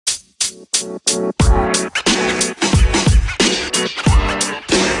Right,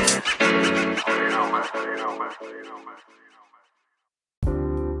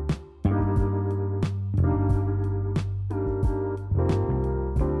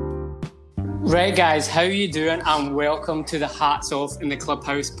 guys, how you doing? And welcome to the Hats Off in the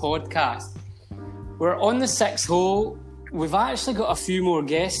Clubhouse podcast. We're on the 6th hole. We've actually got a few more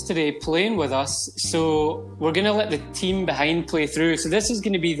guests today playing with us, so we're going to let the team behind play through. So this is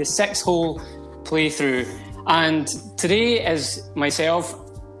going to be the 6th hole playthrough. And today is myself,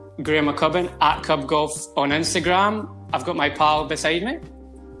 Graham McCubbin, at Cub Golf on Instagram. I've got my pal beside me,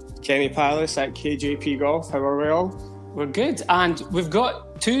 Kenny Palace at KJP Golf. How are we all? We're good. And we've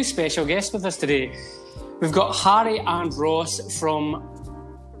got two special guests with us today. We've got Harry and Ross from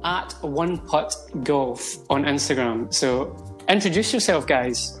at One Putt Golf on Instagram. So introduce yourself,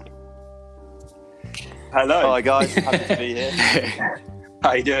 guys. Hello. Hi guys, happy to be here. How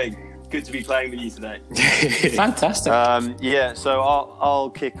are you doing? Good to be playing with you today. Fantastic. So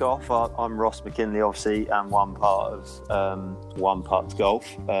I'll kick off. I'm Ross McKinley, obviously, and one part of One Putt Golf.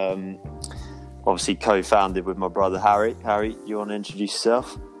 Obviously co-founded with my brother Harry. Harry, you want to introduce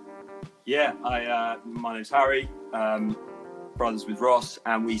yourself? Yeah, my name's Harry, brothers with Ross,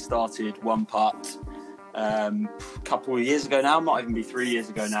 and we started One Putt a couple of years ago now, might even be 3 years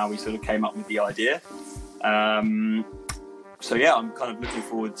ago now. We sort of came up with the idea. So yeah, I'm kind of looking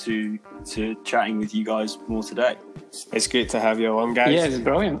forward to chatting with you guys more today. It's great to have you along, guys. Yeah, it's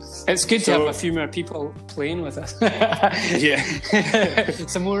brilliant. It's good to have a few more people playing with us. Yeah.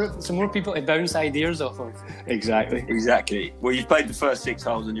 some more people to bounce ideas off of. Exactly. Well, you've played the first 6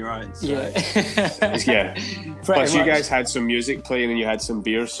 holes on your own. So. Yeah. Yeah. Plus, you guys had some music playing and you had some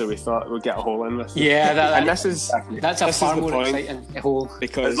beers, so we thought we'd get a hole in with. Yeah, that's a far more exciting hole.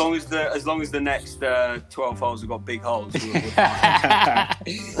 Because as long as the next 12 holes have got big holes.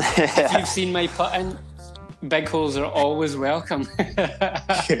 If you've seen my putting, big holes are always welcome.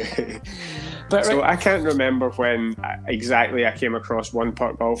 So I can't remember when exactly I came across One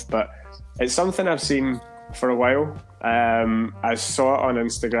Putt Golf, but it's something I've seen for a while. I saw it on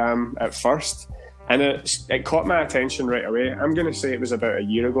Instagram at first, and it caught my attention right away. I'm going to say it was about a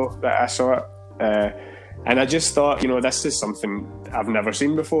year ago that I saw it, and I just thought, this is something I've never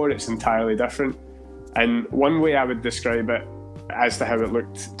seen before. It's entirely different. And one way I would describe it as to how it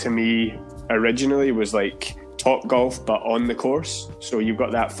looked to me originally was like Top Golf, but on the course. So you've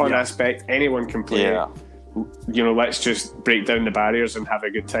got that fun aspect. Anyone can play. Yeah. Let's just break down the barriers and have a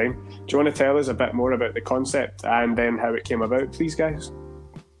good time. Do you want to tell us a bit more about the concept and then how it came about, please, guys?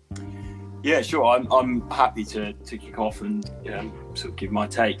 Yeah, sure. I'm happy to kick off and sort of give my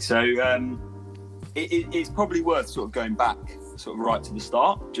take. So it's probably worth sort of going back sort of right to the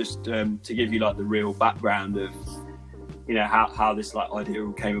start, just to give you like the real background of how this like idea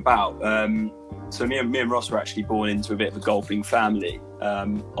all came about. So me and Ross were actually born into a bit of a golfing family.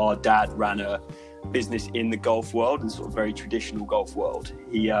 Our dad ran a business in the golf world and sort of very traditional golf world.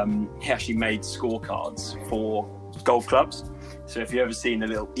 He actually made scorecards for golf clubs. So if you've ever seen a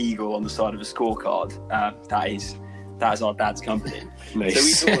little eagle on the side of a scorecard, that is our dad's company.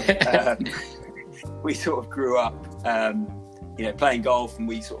 Nice. So we sort of grew up playing golf, and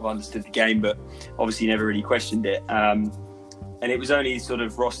we sort of understood the game, but obviously never really questioned it. And it was only sort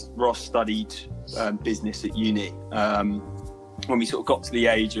of Ross studied business at uni. When we sort of got to the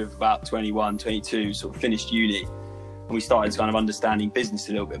age of about 21, 22, sort of finished uni, and we started kind of understanding business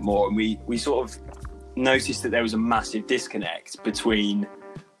a little bit more. And we sort of noticed that there was a massive disconnect between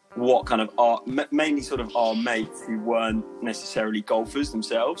what kind of mainly sort of our mates who weren't necessarily golfers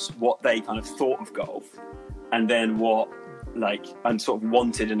themselves, what they kind of thought of golf, and then and sort of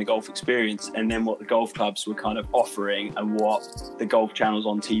wanted in a golf experience, and then what the golf clubs were kind of offering and what the golf channels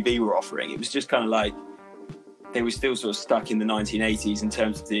on TV were offering. It was just kind of like they were still sort of stuck in the 1980s in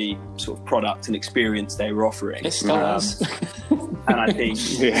terms of the sort of product and experience they were offering. It still is. And I think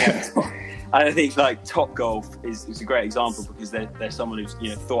I think like Top Golf is a great example, because they're someone who's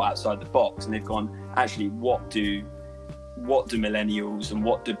thought outside the box, and they've gone, actually, what do millennials and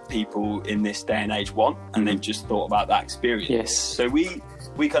what do people in this day and age want? And they've just thought about that experience. Yes. So we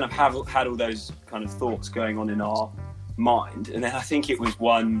kind of had all those kind of thoughts going on in our mind. And then I think it was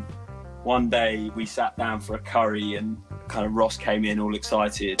one day we sat down for a curry, and kind of Ross came in all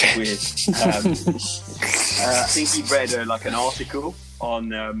excited with, I think he read an article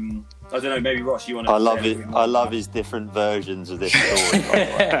on, I don't know, maybe Ross, you want to... I love it. I love his different versions of this story.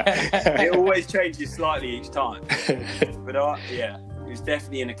 It always changes slightly each time. But it was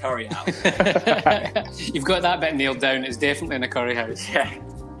definitely in a curry house. You've got that bit nailed down. It's definitely in a curry house. Yeah.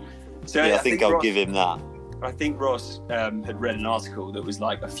 So I think I'll give him that. I think Ross had read an article that was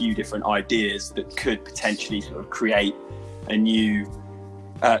like a few different ideas that could potentially sort of create a new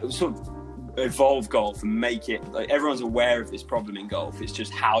sort of evolve golf and make it like everyone's aware of this problem in golf. It's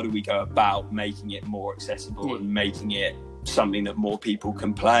just how do we go about making it more accessible and making it something that more people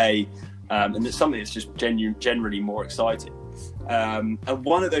can play, and it's something that's just generally more exciting. And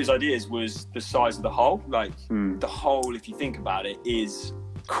one of those ideas was the size of the hole. Like the hole, if you think about it, is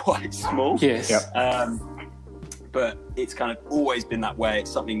quite small. Yes. But it's kind of always been that way.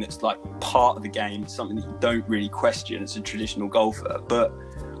 It's something that's like part of the game. It's something that you don't really question as a traditional golfer. But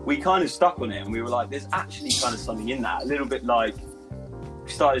we kind of stuck on it, and we were like, there's actually kind of something in that. A little bit like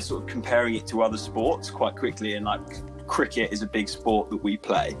we started sort of comparing it to other sports quite quickly, and like cricket is a big sport that we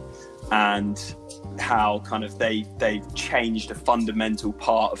play, and how kind of they changed a fundamental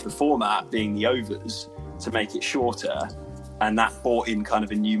part of the format, being the overs, to make it shorter, and that brought in kind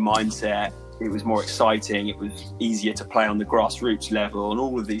of a new mindset. It was more exciting, it was easier to play on the grassroots level, and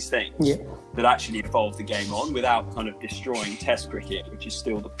all of these things that actually evolved the game on without kind of destroying Test cricket, which is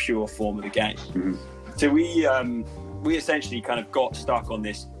still the pure form of the game. So we essentially kind of got stuck on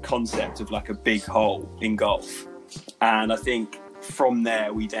this concept of like a big hole in golf, and I think from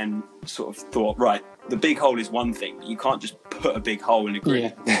there we then sort of thought, right, the big hole is one thing, but you can't just put a big hole in a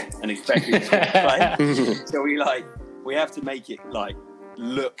green and expect it to play. So we have to make it like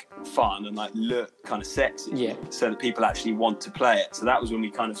look fun and like look kind of sexy, so that people actually want to play it. So that was when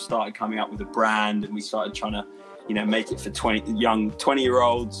we kind of started coming up with a brand, and we started trying to, you know, make it for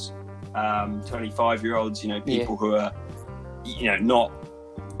 20-year-olds, 25-year-olds, you know, people who are, you know, not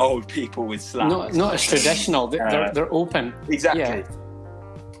old people with slabs. Not as traditional. They're open. Exactly.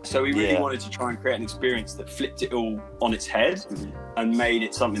 So we really wanted to try and create an experience that flipped it all on its head and made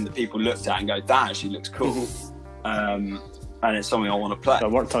it something that people looked at and go, that actually looks cool. And it's something I want to play.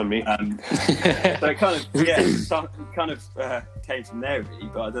 That worked on me. So it kind of came from there, really.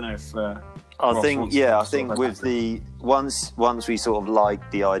 But I don't know if I think with the once we sort of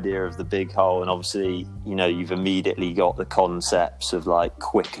liked the idea of the big hole, and obviously, you know, you've immediately got the concepts of like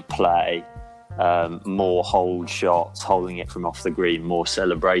quick play, more hold shots, holding it from off the green, more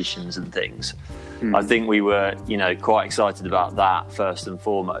celebrations and things. I think we were, you know, quite excited about that first and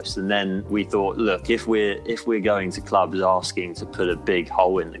foremost, and then we thought, look, if we're going to clubs asking to put a big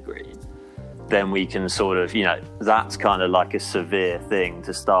hole in the green, then we can sort of, you know, that's kind of like a severe thing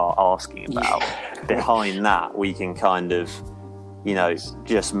to start asking about. Behind that, we can kind of, you know,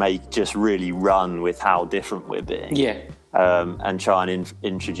 just really run with how different we're being. And try and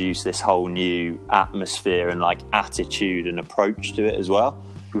introduce this whole new atmosphere and like attitude and approach to it as well.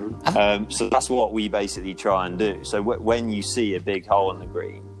 So that's what we basically try and do. So when you see a big hole in the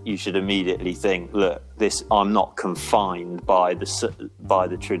green, you should immediately think, look, I'm not confined by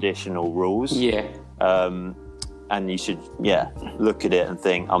the traditional rules. And you should look at it and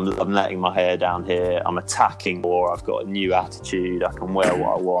think, I'm letting my hair down here, I'm attacking more, I've got a new attitude, I can wear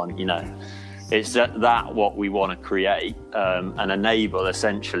what I want, you know. It's that what we want to create, and enable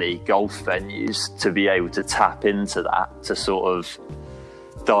essentially golf venues to be able to tap into that, to sort of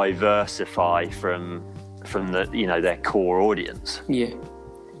diversify from the, you know, their core audience. We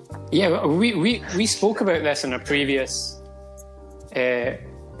spoke about this in a previous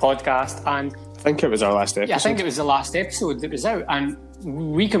podcast, and I think it was our last episode. I think it was the last episode that was out, and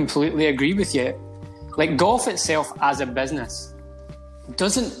we completely agree with you. Like, golf itself as a business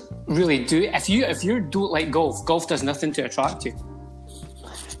doesn't really do it. If you don't like golf does nothing to attract you.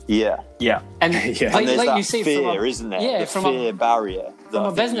 And and there's that you say, fear, isn't there? The fear barrier that from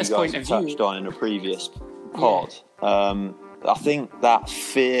a business point of view, touched on in a previous pod. I think that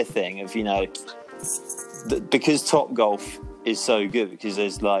fear thing of, you know, because Topgolf is so good, because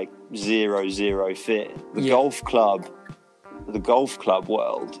there's like zero fear. The golf club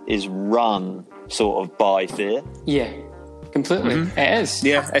world is run sort of by fear. Completely. It is.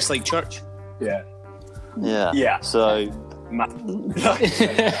 It's like church. So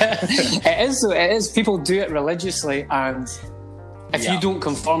it is. People do it religiously, and if you don't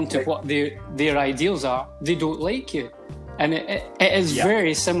conform to what their ideals are, they don't like you. And it is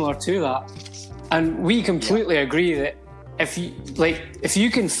very similar to that. And we completely agree that if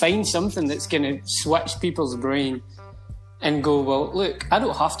you can find something that's going to switch people's brain and go, well, look, I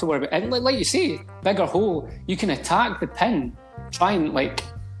don't have to worry about it. And like you say, bigger hole, you can attack the pin. Try and, like,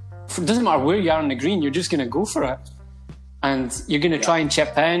 it doesn't matter where you are on the green, you're just going to go for it. And you're going to try and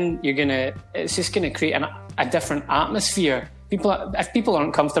chip in. It's just going to create a different atmosphere. If people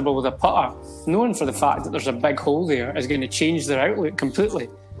aren't comfortable with a putter, knowing for the fact that there's a big hole there is going to change their outlook completely.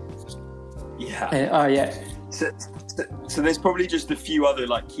 So there's probably just a few other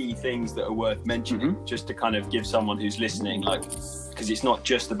like key things that are worth mentioning, just to kind of give someone who's listening, like, because it's not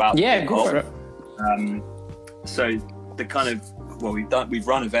just about go for it. So the kind of we've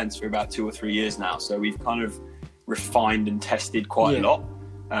run events for about 2 or 3 years now, so we've kind of refined and tested quite a lot.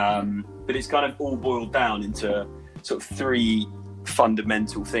 But it's kind of all boiled down into sort of 3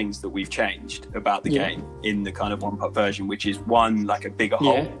 fundamental things that we've changed about the game in the kind of one putt version, which is one, like a bigger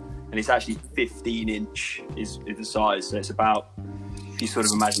hole, and it's actually 15-inch is the size. So it's about, if you sort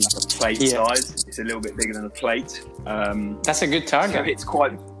of imagine like a plate size, it's a little bit bigger than a plate. That's a good target. So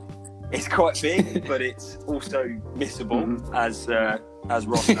it's quite big, but it's also missable, as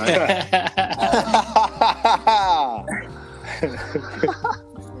Ross knows.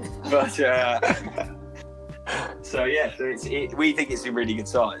 But so we think it's a really good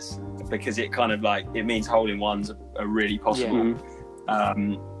size, because it kind of like, it means hole in ones are really possible.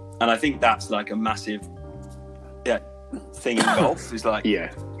 And I think that's like a massive thing in golf, is like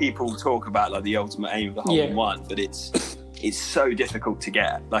people talk about like the ultimate aim of the hole in one, but it's so difficult to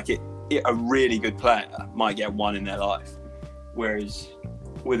get. Like a really good player might get one in their life, whereas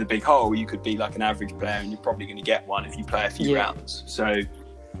with a big hole you could be like an average player and you're probably going to get one if you play a few rounds. So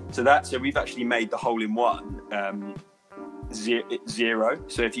we've actually made the hole in one 0.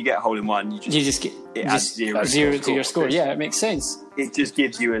 So if you get a hole in one, you just get adds 0 to your score. Yeah, it makes sense. It just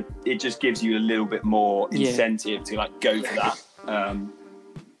gives you a little bit more incentive to like go for that.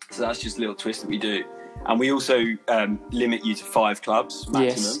 So that's just a little twist that we do. And we also limit you to 5 clubs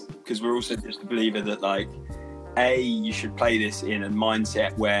maximum, because we're also just a believer that like, you should play this in a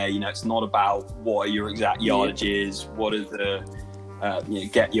mindset where, you know, it's not about what are your exact yardages, what are the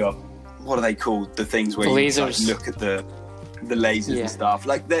get your, what are they called, the things where you like, look at the lasers and stuff.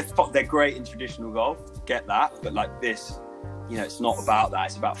 Like they're great in traditional golf, get that, but like this, you know, it's not about that.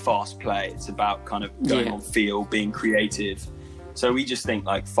 It's about fast play. It's about kind of going on feel, being creative. So we just think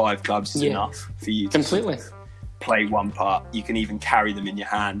like 5 clubs is enough for you to completely play one putt. You can even carry them in your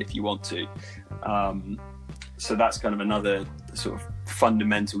hand if you want to. So that's kind of another sort of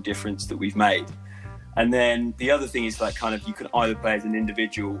fundamental difference that we've made. And then the other thing is like kind of, you can either play as an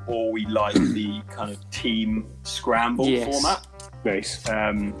individual, or we like the kind of team scramble format. Nice.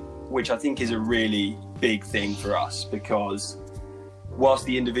 Which I think is a really big thing for us, because whilst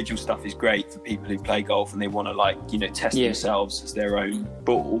the individual stuff is great for people who play golf and they want to like, you know, test themselves as their own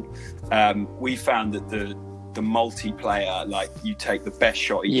ball, we found that the multiplayer, like you take the best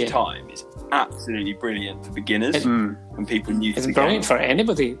shot each time, is absolutely brilliant for beginners and people new to the game. It's brilliant for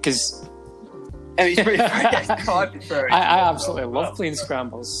anybody, because I absolutely love playing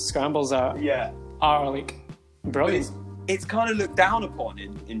scrambles. Scrambles are like brilliant. It's kind of looked down upon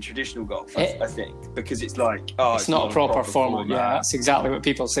in traditional golf, I think, because it's like, it's not a proper format. Yeah, that's exactly what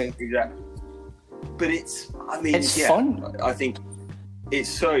people say. Exactly. But it's fun. I think it's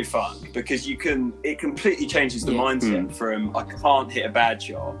so fun, because it completely changes the mindset from I can't hit a bad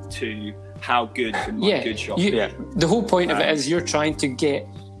shot to how good can my good shot be. The whole point of it is you're trying to get,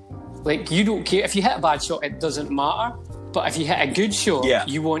 like, you don't care if you hit a bad shot, it doesn't matter, but if you hit a good shot,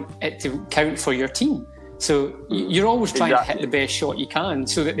 you want it to count for your team. So you're always trying to hit the best shot you can,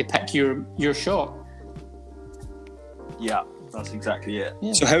 so that they pick your shot. Yeah, that's exactly it.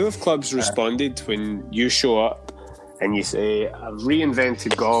 So how have clubs responded when you show up and you say, I've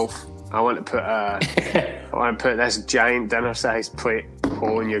reinvented golf, I want to put this giant dinner-sized plate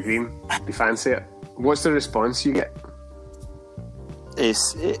hole in your green, do you fancy it? What's the response you get?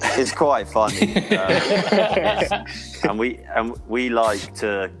 It's quite funny, and we like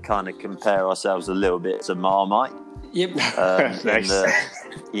to kind of compare ourselves a little bit to Marmite. Yep. Nice.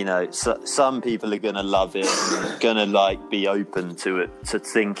 Some people are going to love it, going to like be open to it, to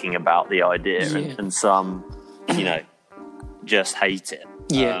thinking about the idea, and some, you know, just hate it.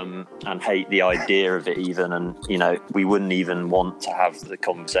 And hate the idea of it even, and you know, we wouldn't even want to have the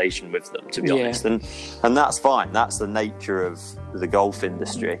conversation with them, to be honest, and that's fine. That's the nature of the golf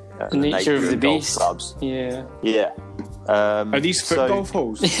industry, the nature of the golf beast. clubs. Are these foot golf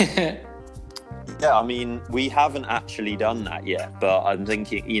holes? Yeah, I mean, we haven't actually done that yet, but I'm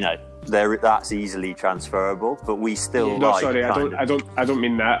thinking, you know, that's easily transferable, but we still I don't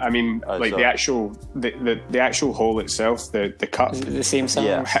mean that. I mean the actual hole itself, the cup. Is it the same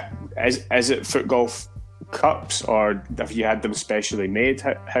size? Is it foot golf cups, or have you had them specially made?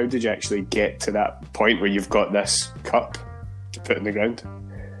 How did you actually get to that point where you've got this cup to put in the ground?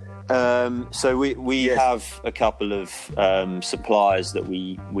 So we have a couple of suppliers that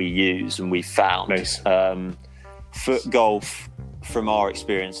we use, and we found foot golf, from our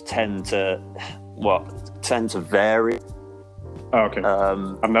experience, tend to vary. Oh, okay.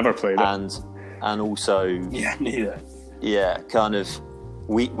 I've never played it. And and also neither. Yeah, kind of.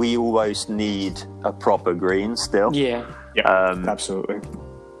 We almost need a proper green still. Yeah, absolutely.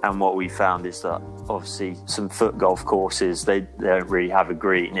 And what we found is that obviously some foot golf courses they don't really have a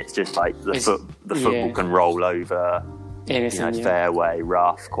green. It's just like the football can roll over anything, fairway,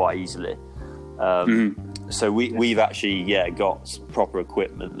 rough quite easily. So we've actually got proper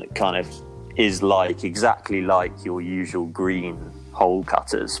equipment that kind of is exactly like your usual green hole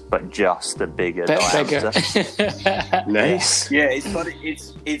cutters, but just a bigger diameter. Nice. Yeah, it's funny.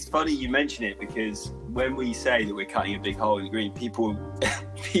 It's funny you mention it, because when we say that we're cutting a big hole in the green, people,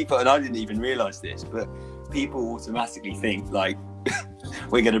 and I didn't even realise this, but people automatically think like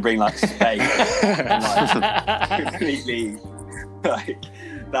we're going to bring like spade and like completely like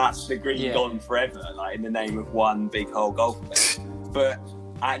that's the green gone forever, like in the name of one big hole golf event. But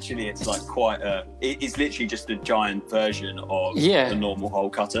actually, it's like it's literally just a giant version of the normal hole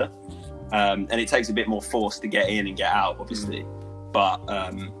cutter. And it takes a bit more force to get in and get out, obviously. But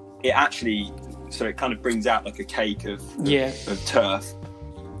it actually, so it kind of brings out like a cake of turf.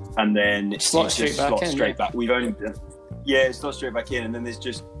 And then it slots straight back. We've only it slots straight back in. And then there's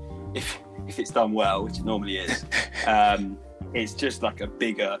just, if it's done well, which it normally is, it's just like a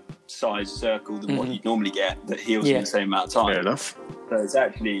bigger size circle than what you'd normally get that heals in the same amount of time. Fair enough. So it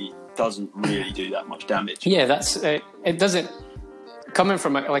actually doesn't really do that much damage. Yeah, that's it. Doesn't, coming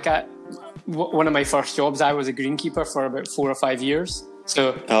from one of my first jobs, I was a greenkeeper for about 4 or 5 years.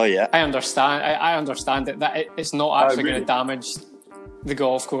 So I understand. I understand that it's not actually going to damage the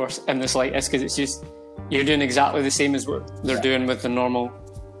golf course in the slightest, because it's just you're doing exactly the same as what they're doing with the normal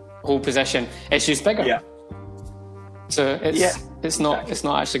hole position. It's just bigger. Yeah. So it's not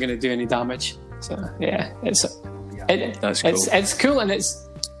actually going to do any damage. So that's cool. It's cool, and I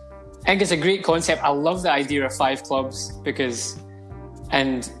think it's a great concept. I love the idea of 5 clubs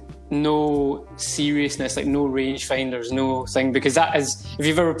and no seriousness, like no rangefinders, no thing, because that is, if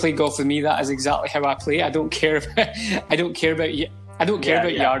you've ever played golf with me, that is exactly how I play. I don't care about yardages.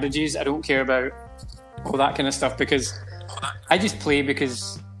 I don't care about all that kind of stuff, because I just play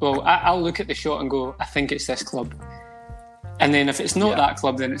because, well, I'll look at the shot and go, I think it's this club. And then if it's not that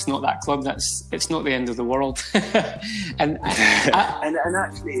club, then it's not that club. It's not the end of the world. and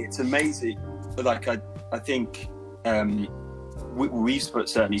actually, it's amazing. Like I think we've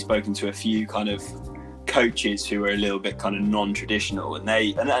certainly spoken to a few kind of coaches who are a little bit kind of non-traditional, and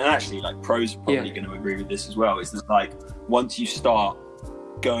actually like pros are probably going to agree with this as well. Is that like once you start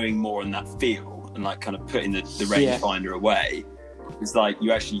going more in that field and like kind of putting the rangefinder away, it's like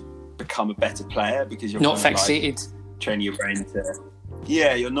you actually become a better player, because you're not fixated. Training your brain to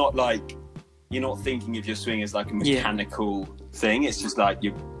you're not thinking of your swing as like a mechanical thing. It's just like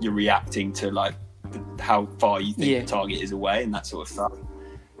you're reacting to like how far you think the target is away and that sort of stuff.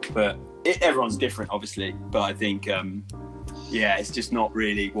 But everyone's different, obviously, but I think it's just not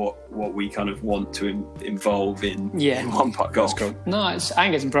really what we kind of want to involve in one putt golf. No, I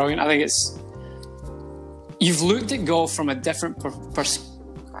think it's brilliant. I think you've looked at golf from a different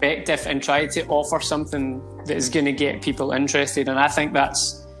perspective and tried to offer something that is going to get people interested, and I think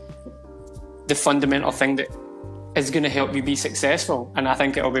that's the fundamental thing that is going to help you be successful. And I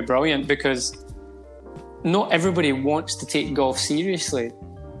think it'll be brilliant, because not everybody wants to take golf seriously.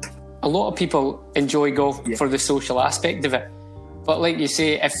 A lot of people enjoy golf for the social aspect of it, but like you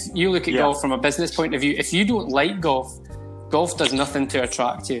say, if you look at golf from a business point of view, if you don't like golf does nothing to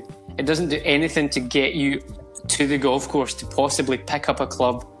attract you. It doesn't do anything to get you to the golf course to possibly pick up a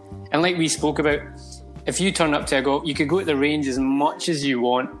club. And like we spoke about, if you turn up to a golf, you could go to the range as much as you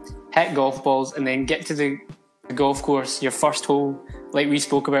want, hit golf balls, and then get to the golf course, your first hole, like we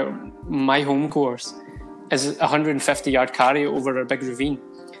spoke about, my home course, is a 150-yard carry over a big ravine.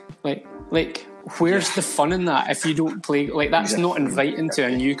 Like where's the fun in that if you don't play? Like, that's not inviting to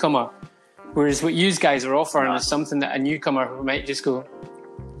a newcomer. Whereas what you guys are offering is something that a newcomer might just go,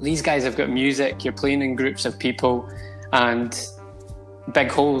 these guys have got music, you're playing in groups of people, and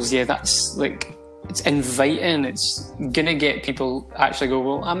big holes, that's like, it's inviting. It's gonna get people actually go,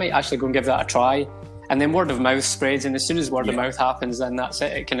 well, I might actually go and give that a try. And then word of mouth spreads, and as soon as word of mouth happens, then that's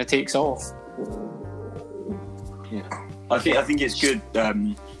it. It kind of takes off. Yeah, I think it's good. I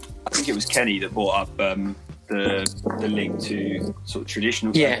think it was Kenny that brought up the link to sort of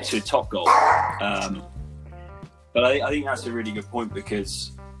traditional to Top Golf. But I think that's a really good point,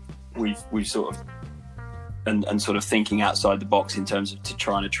 because we've sort of and sort of thinking outside the box in terms of to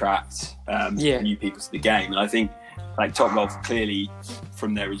try and attract new people to the game. And I think like Top Golf clearly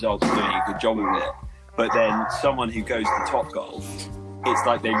from their results are doing a good job of it. But then someone who goes to Top Golf, it's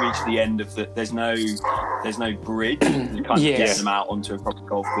like they reach the end of there's no there's no bridge to kind of Yes. get them out onto a proper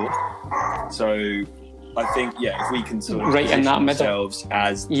golf course. So I think, if we can sort of Right in that position middle. ourselves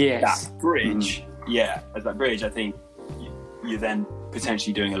as Yes. that bridge, as that bridge, I think you're then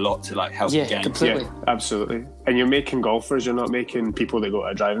potentially doing a lot to like help Yeah, the game. completely. Yeah, absolutely. And you're making golfers, you're not making people that go to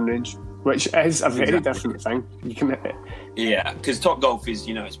a driving range, which is a very different thing. You can, Yeah, because top golf is,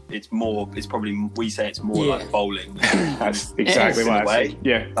 it's more. It's probably, we say it's more Yeah. like bowling. that's exactly is, what in a I way. say.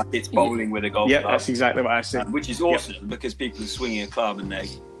 Yeah, Like it's bowling with a golf yeah, club, that's exactly what I say. which is awesome because people are swinging a club and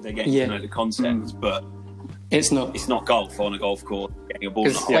they're getting Yeah. to know the concept, but It's not. it's not golf on a golf course getting a ball.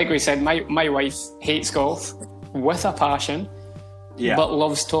 Because, knocked. like we said, my wife hates golf with a passion, Yeah. but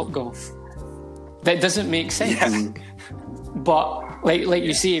loves top golf. That doesn't make sense. Yeah. But like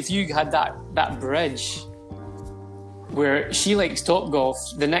you see, if you had that bridge where she likes top golf,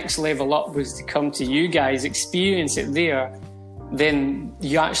 the next level up was to come to you guys, experience it there, then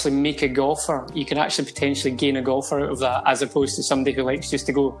you actually make a golfer. You can actually potentially gain a golfer out of that, as opposed to somebody who likes just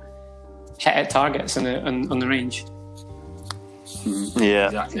to go hit at targets on the range. Yeah,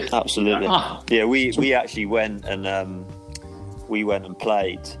 Exactly. absolutely. Ah. Yeah, we actually went and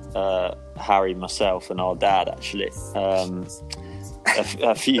played, Harry, myself, and our dad actually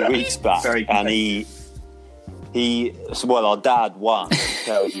a few weeks back, Very and our dad won.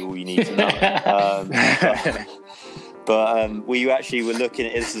 Tells you all you need to know. But we actually were looking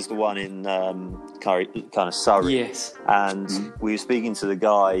at, this is the one in kind of Surrey, Yes. and we were speaking to the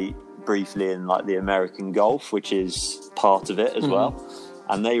guy briefly in like the American Golf, which is part of it as well,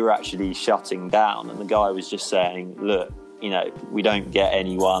 and they were actually shutting down, and the guy was just saying, look, we don't get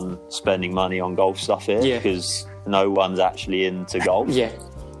anyone spending money on golf stuff here because no one's actually into golf. Yeah.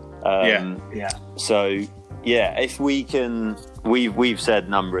 Yeah. So if we can, we've said a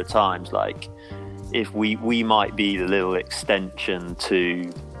number of times, like if we might be the little extension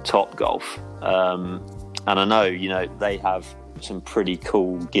to Top Golf, and I know they have some pretty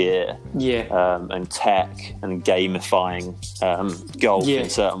cool gear, and tech and gamifying golf in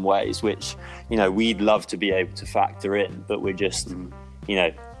certain ways, which we'd love to be able to factor in, but we're just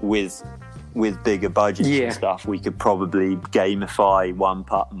with bigger budgets and stuff, we could probably gamify one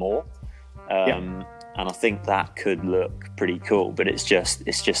putt more. And I think that could look pretty cool, but it's just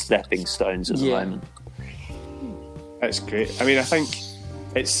stepping stones at the moment. That's great. I mean, I think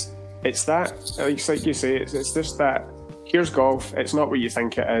it's that, like you say, it's just that, here's golf, it's not what you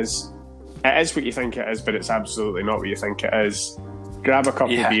think it is. It is what you think it is, but it's absolutely not what you think it is. Grab a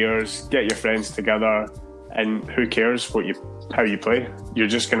couple of beers, get your friends together, and who cares how you play? You're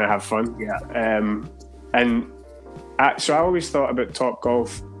just going to have fun. So I always thought about Top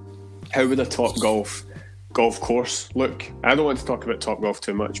Golf. How would a Top Golf course look? I don't want to talk about Top Golf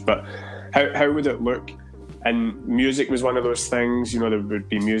too much, but how would it look? And music was one of those things. There would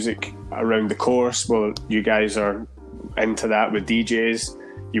be music around the course. Well, you guys are into that with DJs.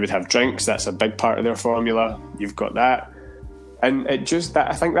 You would have drinks. That's a big part of their formula. You've got that. And I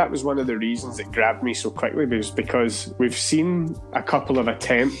think that was one of the reasons it grabbed me so quickly, because we've seen a couple of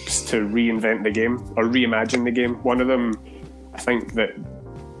attempts to reinvent the game or reimagine the game. One of them, I think, that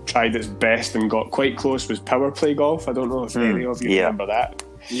tried its best and got quite close was Power Play Golf. I don't know if any of you remember that.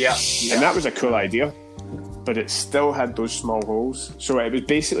 Yeah. And that was a cool idea, but it still had those small holes. So it was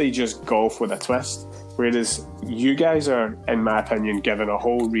basically just golf with a twist. Whereas you guys are, in my opinion, given a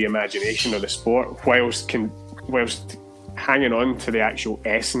whole reimagination of the sport whilst hanging on to the actual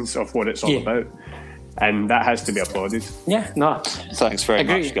essence of what it's all about. And that has to be applauded. Yeah, no. Thanks very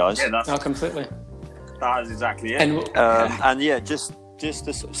much, guys. Yeah, No, completely. that is exactly it. And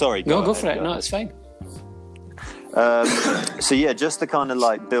Sorry. go for it. No, it's fine. Just to kind of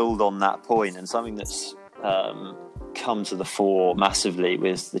like build on that point, and something that's come to the fore massively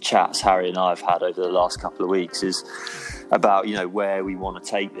with the chats Harry and I have had over the last couple of weeks is about where we want to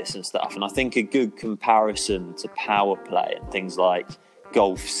take this and stuff. And I think a good comparison to power play and things like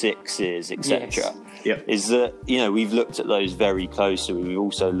golf sixes, etc., is that we've looked at those very closely. We've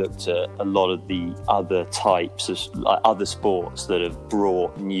also looked at a lot of the other types of other sports that have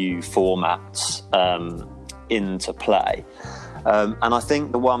brought new formats into play. And I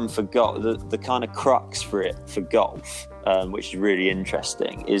think the one for golf, the kind of crux for it for golf, which is really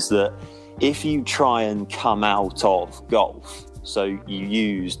interesting, is that if you try and come out of golf, so you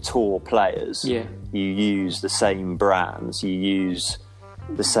use tour players, you use the same brands, you use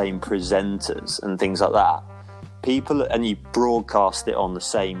the same presenters and things like that, and you broadcast it on the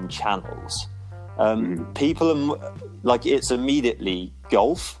same channels, people are like, it's immediately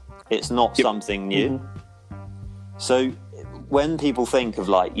golf. It's not something new. So when people think of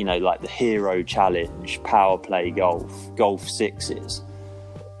like the Hero Challenge, Power Play Golf, Golf Sixes,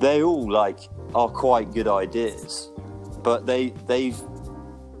 they all like are quite good ideas, but they've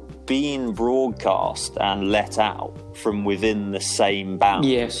been broadcast and let out from within the same bounds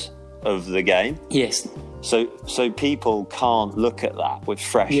Yes. of the game. Yes. So people can't look at that with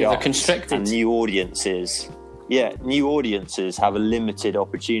fresh Yeah, they're eyes. constricted. And new audiences have a limited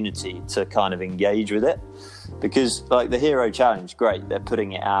opportunity to kind of engage with it. Because like the Hero Challenge, great, they're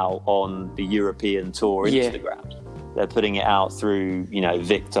putting it out on the European Tour Yeah. Instagram. They're putting it out through,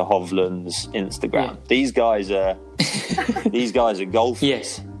 Victor Hovland's Instagram. Yeah. These guys are golfers.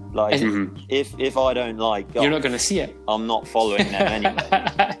 Yes. Like if I don't like golf, You're not going to see it. I'm not following them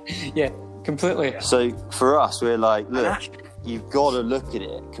anyway. Yeah, completely. So for us, we're like, look, you've got to look at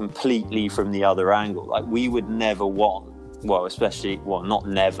it completely from the other angle. Like we would never want, not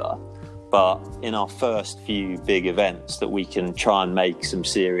never, but in our first few big events that we can try and make some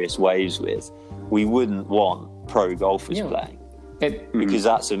serious waves with, we wouldn't want pro golfers Yeah. playing It, because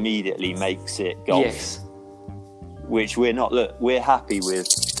that's immediately makes it golf, yes. which we're not. Look, we're happy with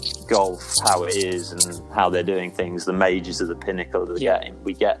golf how it is and how they're doing things. The majors are the pinnacle of the Yeah. game.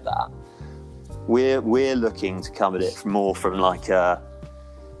 We get that. We're looking to come at it more from like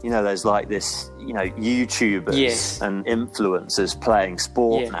there's like this, YouTubers Yes. and influencers playing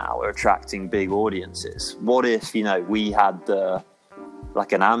sport Yeah. now are attracting big audiences. What if, we had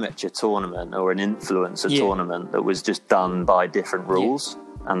like an amateur tournament or an influencer Yeah. tournament that was just done by different rules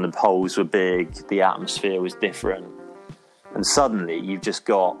and the holes were big, the atmosphere was different. And suddenly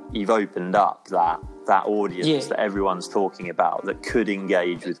you've opened up that audience Yeah. that everyone's talking about that could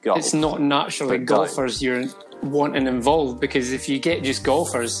engage with golf. It's not naturally But don't. golfers you're wanting involved, because if you get just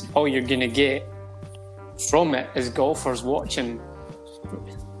golfers, all you're going to get from it is golfers watching.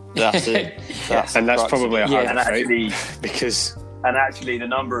 That's it. And that's probably a hard Yeah. fight because And actually, the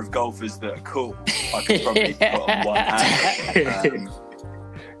number of golfers that are cool, I could probably put on one hand.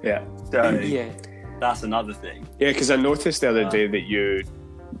 yeah. So Yeah. that's another thing. Yeah, because I noticed the other day that you've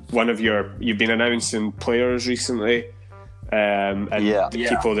been announcing players recently, and Yeah. the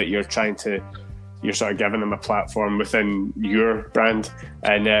people that you're sort of giving them a platform within your brand,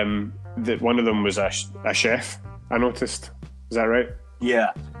 and that one of them was a chef. I noticed. Is that right?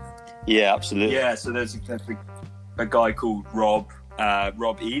 Yeah. Yeah, absolutely. Yeah, so there's a guy called Rob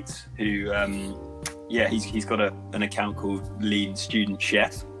Eads, who he's got an account called Lean Student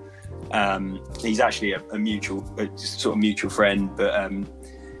Chef. He's actually a mutual friend, but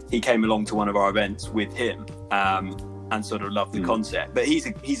he came along to one of our events with him and sort of loved the concept. But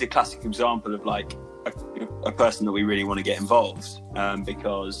he's a classic example of like a person that we really want to get involved,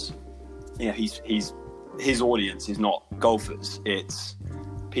 because his audience is not golfers; it's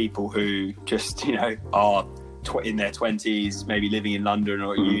people who just are in their 20s, maybe living in London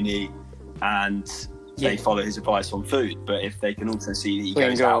or at uni, and they follow his advice on food. But if they can also see that he Playing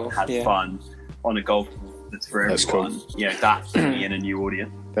goes out golf, and has fun on a golf that's for That's everyone, cool. that's bringing in a new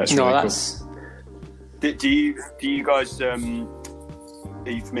audience. That's No, really that's Do you guys are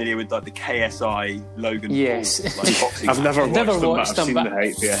you familiar with like the KSI Logan Yes. Paul, like, boxing I've never match? watched them, but watched I've them, seen but the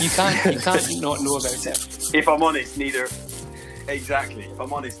hype. Yeah. you can't not know about it. If I'm honest, neither have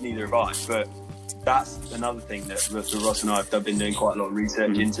I. But that's another thing that Ross and I have been doing quite a lot of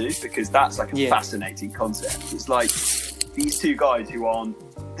research into, because that's like a fascinating concept. It's like these two guys who aren't,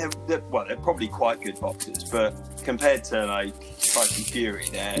 they're probably quite good boxers, but compared to like Tyson Fury,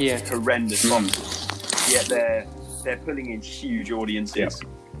 they're horrendous boxers. Yet they're pulling in huge audiences.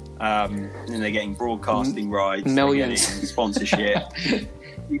 And they're getting broadcasting rights, Millions. they're getting sponsorship.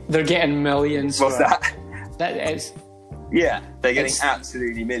 They're getting millions. What's for it. that? That is. Yeah, they're getting It's-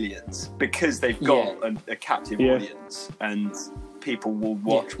 absolutely millions because they've got a captive audience, and people will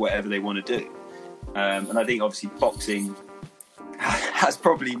watch whatever they want to do. And I think obviously boxing has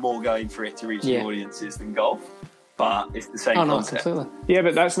probably more going for it to reach the audiences than golf, but it's the same concept. Completely. Yeah,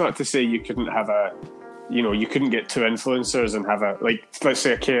 but that's not to say you couldn't have you couldn't get two influencers and have let's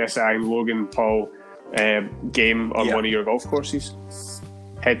say a KSI and Logan Paul game on one of your golf courses,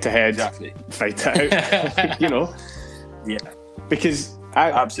 head to head, fight it out. Yeah, because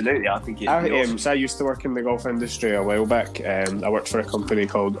absolutely. I think it'd be awesome. So I used to work in the golf industry a while back. I worked for a company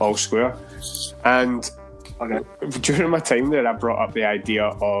called All Square, and during my time there, I brought up the idea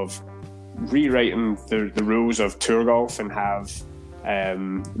of rewriting the rules of tour golf and have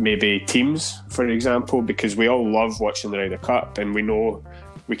maybe teams, for example, because we all love watching the Ryder Cup and we know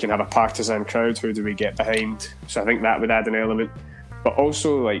we can have a partisan crowd. Who do we get behind? So I think that would add an element. But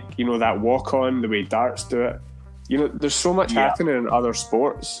also, that walk-on, the way darts do it, there's so much happening in other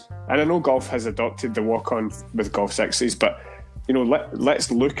sports. And I know golf has adopted the walk-on with golf sixes, but, let's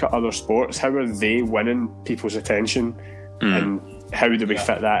look at other sports. How are they winning people's attention? And how do we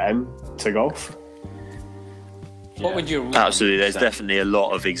fit that in to golf? What would your Absolutely, there's definitely a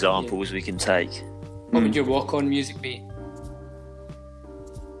lot of examples we can take. What would your walk-on music be?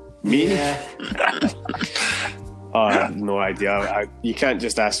 Me? Yeah. Oh, I have no idea. You can't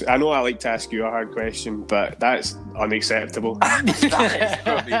just ask. I know I like to ask you a hard question, but that's unacceptable. That is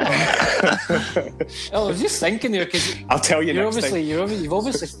probably right. Oh, I was just thinking there because I'll tell you next time. you've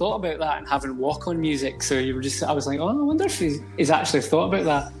obviously thought about that and having walk-on music. So you were just, I was like, oh, I wonder if he's actually thought about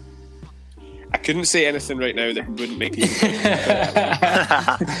that. I couldn't say anything right now that wouldn't make you.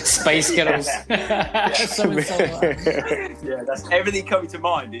 Spice Girls. Something like that. Yeah, that's everything coming to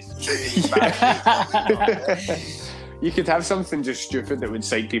mind. Is really bad. You could have something just stupid that would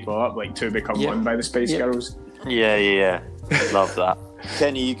psych people up, like Two Become Yeah. One by the Spice Yeah. Girls. Yeah. Love that.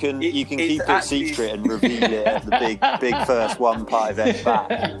 Kenny, you can It's keep it actually- secret and reveal it at the big first one part event back.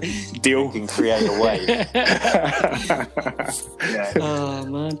 Deal. You can create a wave. Yeah. Oh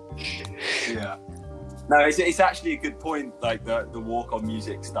man. Yeah. No, it's actually a good point, like the walk-on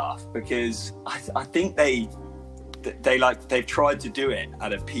music stuff, because I think they've tried to do it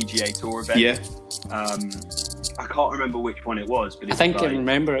at a PGA Tour event. Yeah. I can't remember which one it was, but I think I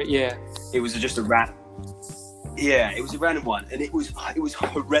remember it. Yeah. it was just a random. Yeah, it was a random one, and it was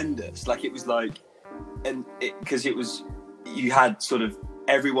horrendous. Like it was like, and because it was, you had sort of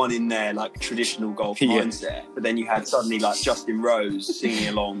everyone in there like traditional golf Yeah. mindset, but then you had suddenly like Justin Rose singing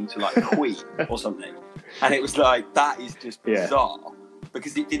along to like Queen or something, and it was like that is just Yeah. bizarre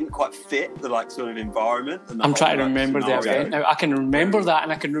because it didn't quite fit the like sort of environment. And the I'm whole, trying to like, remember the scenario. event now. I can remember that,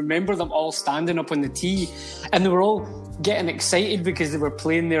 and I can remember them all standing up on the tee, and they were all getting excited because they were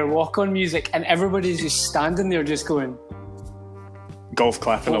playing their walk-on music, and everybody's just standing there, just going, Golf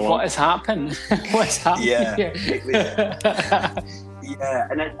clapping along. "What has happened? What's happening Yeah. here?" Yeah,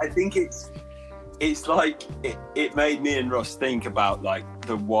 and I think it's like it made me and Ross think about like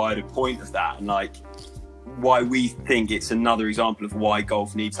the wider point of that, and like why we think it's another example of why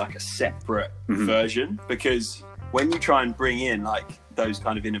golf needs like a separate version. Because when you try and bring in like those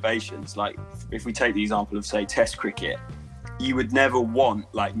kind of innovations, like if we take the example of say Test cricket, you would never want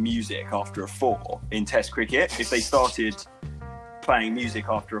like music after a 4 in Test cricket. If they started playing music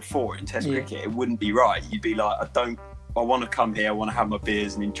after a 4 in Test cricket, it wouldn't be right. You'd be like, I want to come here, I want to have my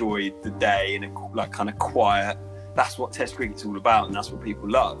beers and enjoy the day in a like kind of quiet. That's what Test cricket's all about, and that's what people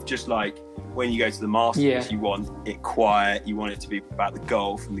love. Just like when you go to the Masters, you want it quiet, you want it to be about the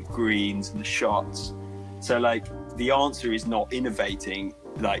golf and the greens and the shots. So like the answer is not innovating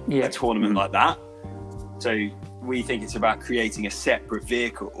like a tournament like that. So we think it's about creating a separate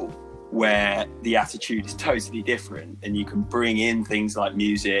vehicle where the attitude is totally different, and you can bring in things like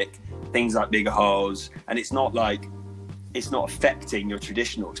music, things like bigger holes, and it's not affecting your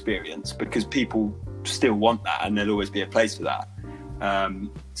traditional experience because people still want that, and there'll always be a place for that.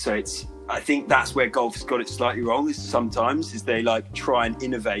 So I think that's where golf's got it slightly wrong. Is sometimes they like try and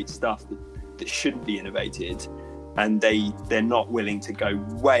innovate stuff that shouldn't be innovated, and they're not willing to go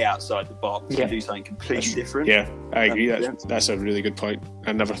way outside the box and do something completely different. Yeah, I agree. That's a really good point.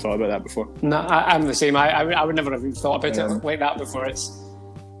 I never thought about that before. No, I'm the same. I would never have even thought about it like that before. It's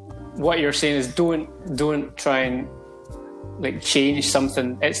what you're saying is don't try and like change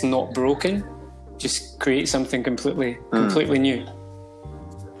something. It's not broken. Just create something completely new.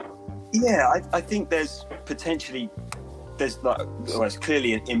 Yeah, I think there's like, well, it's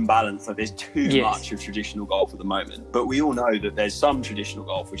clearly an imbalance. Like there's too much of traditional golf at the moment, but we all know that there's some traditional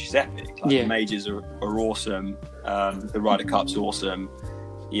golf which is epic. Like the majors are awesome. The Ryder Cup's awesome.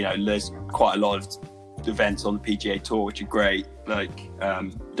 You know, there's quite a lot of events on the PGA Tour which are great, like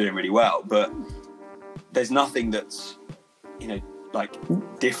doing really well. But there's nothing that's, you know, like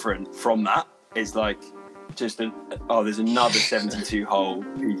different from that. It's like just there's another 72-hole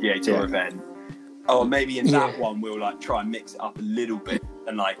PGA Tour event. Oh, maybe in that one we'll like try and mix it up a little bit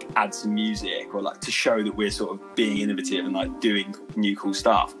and like add some music, or like to show that we're sort of being innovative and like doing new cool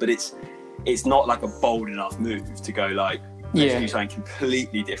stuff. But it's not like a bold enough move to go like, let's do something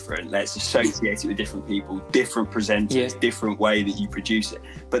completely different. Let's associate it with different people, different presenters, different way that you produce it.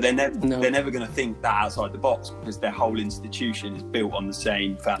 But they're never going to think that outside the box because their whole institution is built on the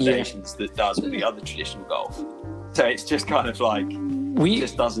same foundations that does all the other traditional golf. So it's just kind of like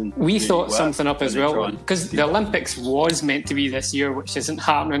just doesn't. We really thought work something up as well because the Olympics was meant to be this year, which isn't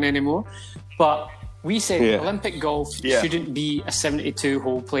happening anymore. But we said Olympic golf shouldn't be a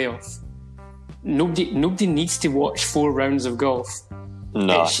 72-hole playoff. Nobody needs to watch 4 rounds of golf.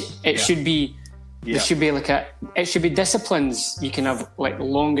 No, it should be. There should be it should be disciplines. You can have like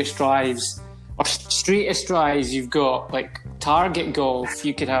longest drives or straightest drives. You've got like target golf.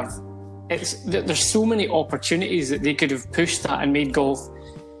 You could have there's so many opportunities that they could have pushed that and made golf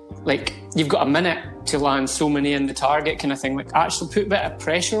like you've got a minute to land so many in the target kind of thing. Like actually put a bit of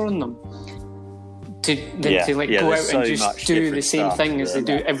pressure on them to go out and just do the same thing as they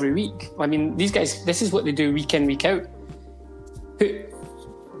do every week. I mean, these guys, this is what they do week in, week out.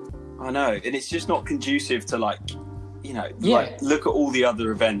 I know, and it's just not conducive to like look at all the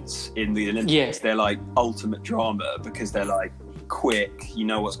other events in the Olympics. Yeah. They're like ultimate drama because they're like quick, you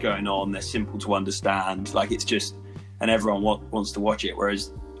know what's going on, they're simple to understand, like it's just, and everyone wants to watch it.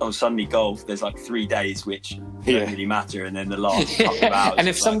 Whereas suddenly golf, there's like 3 days which don't really matter, and then the last couple of hours and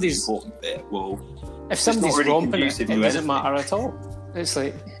if is somebody's like the important bit. If somebody's really romping it doesn't matter at all. It's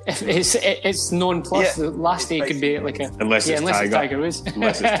like if it's non-plus. The last day could be like unless it's Tiger Woods.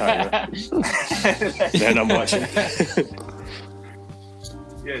 Unless it's Tiger, then I'm watching.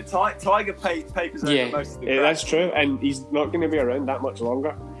 Yeah, Tiger papers over most of the ground. That's true, and he's not going to be around that much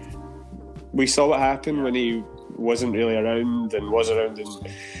longer. We saw what happened when he wasn't really around and was around, and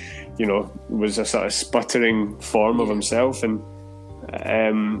was a sort of sputtering form of himself. And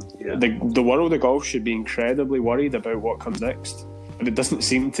the world of golf should be incredibly worried about what comes next, but it doesn't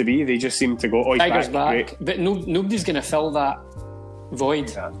seem to be. They just seem to go, "Oh, he's Tiger's back," great. but nobody's going to fill that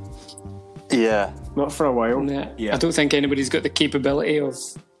void. Yeah, not for a while. I don't think anybody's got the capability of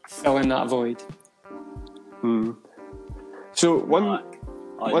filling that void. So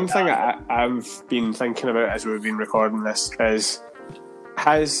one thing I've been thinking about as we've been recording this is,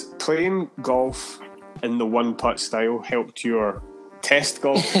 has playing golf in the one putt style helped your test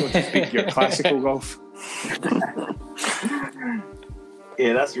golf, so to speak, your classical golf?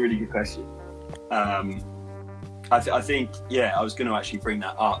 Yeah, that's a really good question. I think, I was going to actually bring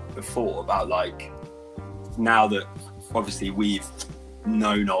that up before about like, now that obviously we've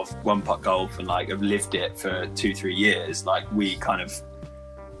known of one putt golf and like have lived it for 2-3 years, like we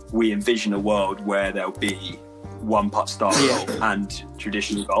envision a world where there'll be one putt style golf and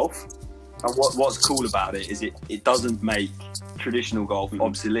traditional golf. And what's cool about it is it doesn't make traditional golf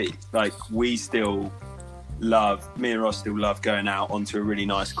obsolete. Like me and Ross still love going out onto a really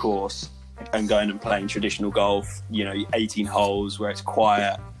nice course and going and playing traditional golf, 18 holes where it's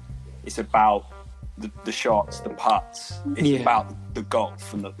quiet. It's about the shots, the putts. It's about the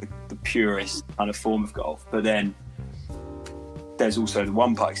golf and the purest kind of form of golf. But then there's also the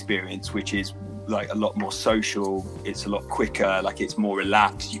one putt experience, which is like a lot more social. It's a lot quicker, like it's more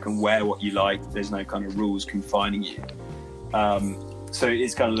relaxed. You can wear what you like. There's no kind of rules confining you. So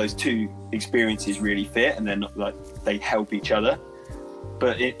it's kind of those two experiences really fit, and then like they help each other.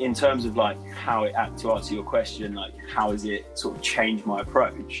 But in terms of like how to answer your question, like how has it sort of changed my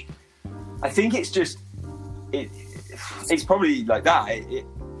approach? I think it's just it's probably like that. It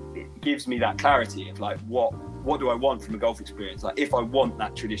gives me that clarity of like what do I want from a golf experience? Like if I want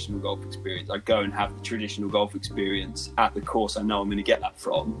that traditional golf experience, I go and have the traditional golf experience at the course I know I'm going to get that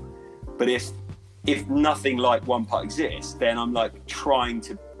from. But if nothing like one putt exists, then I'm like trying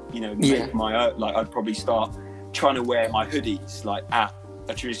to make my own. Like I'd probably start trying to wear my hoodies like at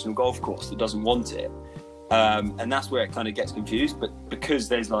a traditional golf course that doesn't want it, and that's where it kind of gets confused. But because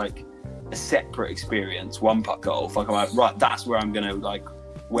there's like a separate experience, one putt golf, like I'm like, right, that's where I'm going to like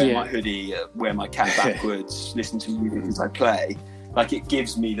wear my hoodie, wear my cap backwards, listen to music as I play. Like it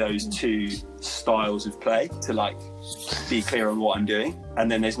gives me those two styles of play to like be clear on what I'm doing, and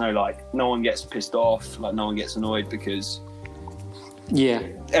then there's no one gets pissed off, like no one gets annoyed because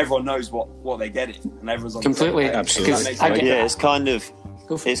everyone knows what they're getting, and everyone's on completely the absolutely.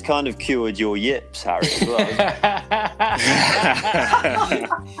 It's kind of cured your yips, Harry, as well.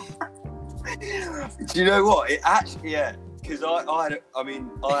 Do you know what? It actually, because I had a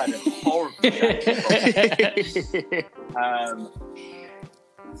horrible reaction.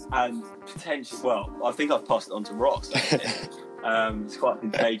 And potentially, well, I think I've passed it on to Ross. It's quite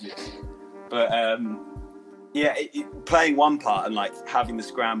contagious. But playing one putt and like having the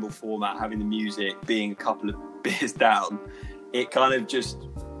scramble format, having the music, being a couple of beers down, it kind of just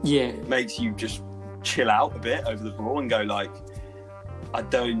makes you just chill out a bit over the ball and go like, I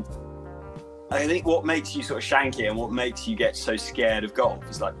think what makes you sort of shanky and what makes you get so scared of golf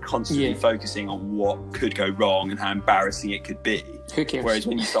is like constantly focusing on what could go wrong and how embarrassing it could be. Who cares? Whereas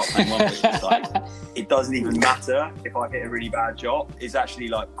when you start playing one putt, it's like it doesn't even matter if I hit a really bad shot. It's actually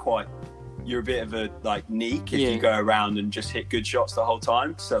like you're a bit of a like neek if you go around and just hit good shots the whole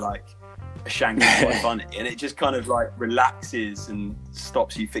time. So like a shank is quite funny, and it just kind of like relaxes and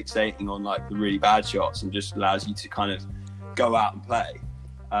stops you fixating on like the really bad shots and just allows you to kind of go out and play.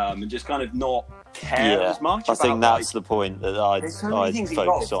 And just kind of not care as much. I think that's the point that I'd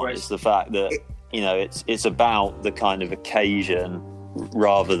focus on. It's the fact that it's about the kind of occasion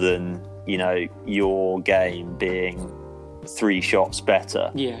rather than your game being 3 shots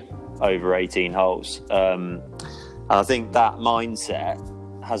better over 18 holes. And I think that mindset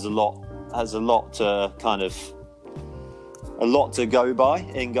has a lot to go by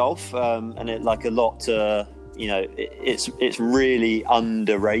in golf, and it's really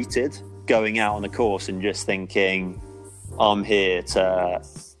underrated going out on the course and just thinking, I'm here to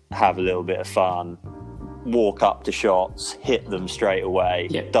have a little bit of fun, walk up to shots, hit them straight away,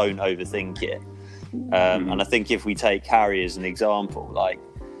 don't overthink it. And I think if we take Harry as an example, like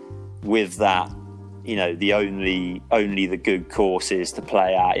with that, the only the good courses to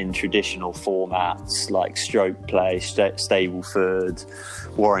play at in traditional formats like stroke play, Stableford,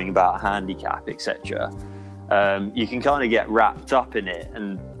 worrying about a handicap, etc. You can kind of get wrapped up in it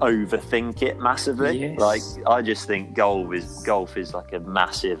and overthink it massively. Yes. Like, I just think golf is like a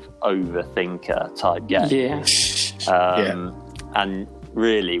massive overthinker type game. And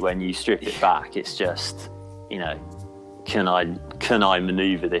really, when you strip it back, it's just, can I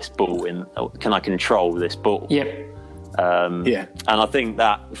maneuver this ball can I control this ball? And I think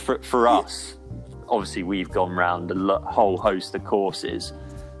that for us, obviously we've gone round a whole host of courses,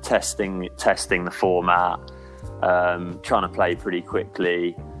 testing the format, trying to play pretty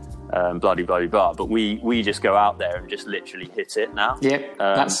quickly, blah blah blah. But we just go out there and just literally hit it now.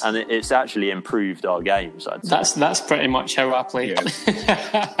 And it's actually improved our games, I'd say. That's pretty much how I play.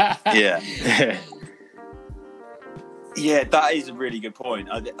 Yeah, that is a really good point.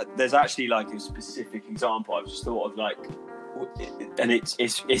 There's actually like a specific example I've just thought of, like, and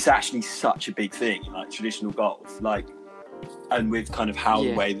it's actually such a big thing in like traditional golf, like, and with kind of how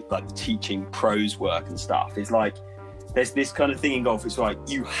the way that like the teaching pros work and stuff is like, there's this kind of thing in golf. It's like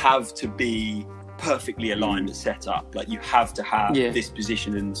you have to be perfectly aligned and set up. Like you have to have this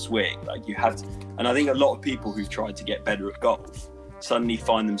position in the swing. Like you have to, and I think a lot of people who've tried to get better at golf suddenly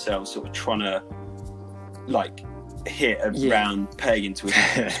find themselves sort of trying to like hit a round peg into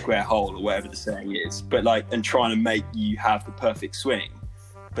a square hole or whatever the saying is, but like, and trying to make you have the perfect swing.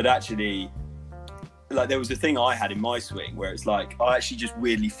 But actually, like, there was a thing I had in my swing where it's like, I actually just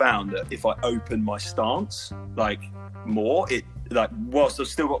weirdly found that if I open my stance like more, it, like, whilst I've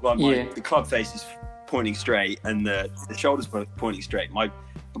still got like the club face is pointing straight and the shoulders pointing straight, my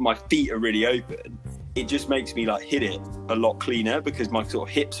feet are really open, it just makes me like hit it a lot cleaner because my sort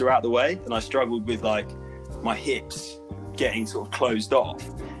of hips are out the way, and I struggled with like my hips getting sort of closed off.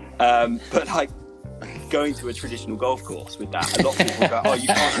 But like going to a traditional golf course with that, a lot of people go, oh, you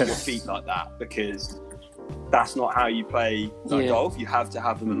can't have your feet like that because that's not how you play like golf. You have to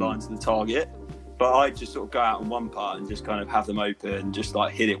have them aligned to the target. But I just sort of go out on one part and just kind of have them open, just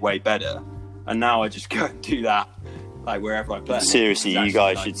like hit it way better. And now I just go and do that like wherever I play. Seriously, you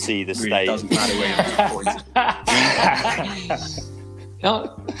guys should see the really state. Doesn't matter where you point.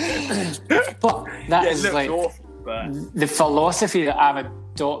 No, but that is like awful, but the philosophy that I've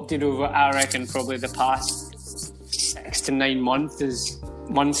adopted over, I reckon, probably the past 6 to 9 months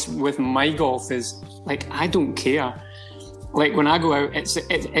with my golf is like, I don't care. Like when I go out, it's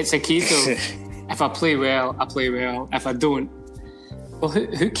a case of if I play well, I play well. If I don't, well,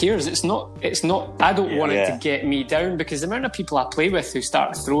 who cares? It's not. I don't want it to get me down, because the amount of people I play with who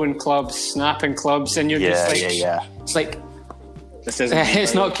start throwing clubs, snapping clubs, and you're just like, it's like, this isn't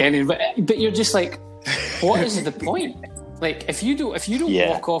it's not Kenny, but you're just like, what is the point? Like, if you don't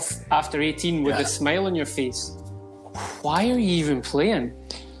walk off after 18 with a smile on your face, why are you even playing?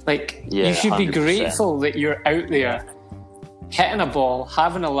 Like, you should be 100%. grateful that you're out there hitting a ball,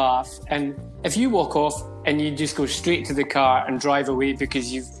 having a laugh, and if you walk off and you just go straight to the car and drive away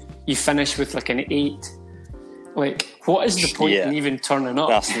because you finish with like an 8, like, what is the point in even turning up?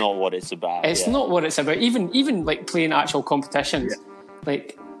 That's not what it's about. It's not what it's about. Even like playing actual competitions,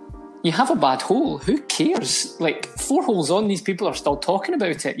 like, you have a bad hole, who cares? Like, 4 holes on, these people are still talking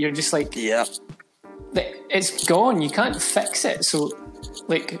about it. You're just like, it's gone. You can't fix it. So,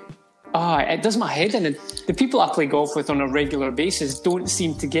 like, it does my head in. And the people I play golf with on a regular basis don't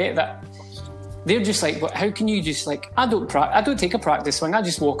seem to get that. They're just like, well, how can you just like, I don't take a practice swing. I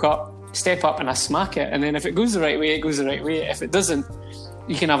just walk up, step up, and I smack it. And then if it goes the right way, it goes the right way. If it doesn't,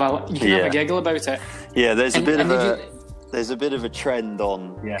 you can have a giggle about it. Yeah, there's a bit of a trend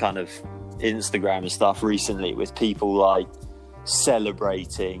on kind of Instagram and stuff recently with people like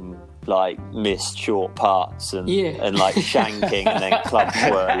celebrating like missed short putts and like shanking and then club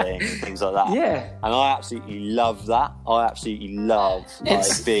twirling and things like that. Yeah. And I absolutely love that. I absolutely love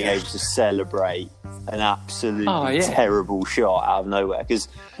like being able to celebrate an absolutely terrible shot out of nowhere, because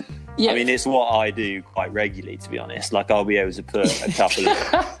Yeah. I mean, it's what I do quite regularly, to be honest. Like, I'll be able to put a couple of,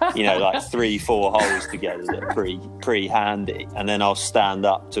 like 3-4 holes together that are pretty handy, and then I'll stand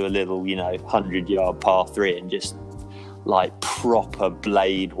up to a little, 100-yard par 3 and just like proper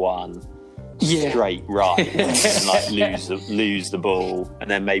blade one straight right, and like lose the ball, and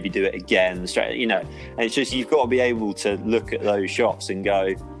then maybe do it again straight. And it's just, you've got to be able to look at those shots and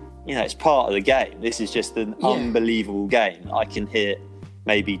go, it's part of the game. This is just an unbelievable game. I can hit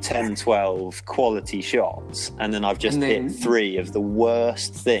maybe 10, 12 quality shots, and then I've just hit 3 of the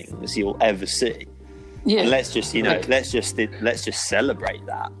worst things you'll ever see. Yeah. And let's just celebrate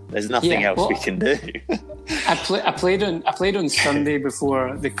that. There's nothing else we can do. I played on Sunday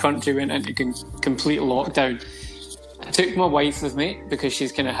before the country went into complete lockdown. I took my wife with me because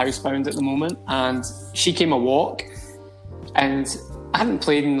she's kind of housebound at the moment, and she came a walk, and I hadn't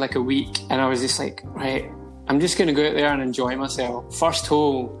played in like a week, and I was just like, right, I'm just going to go out there and enjoy myself. First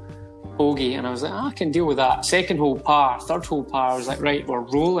hole, bogey, and I was like, I can deal with that. Second hole, par. Third hole, par. I was like, right, we're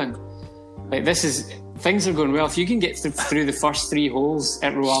rolling. Like, things are going well. If you can get through the first 3 holes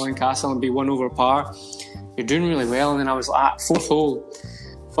at Royal Castle and be 1 over par, you're doing really well. And then I was like, 4th hole,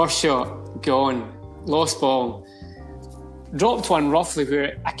 first shot, gone, lost ball. Dropped one roughly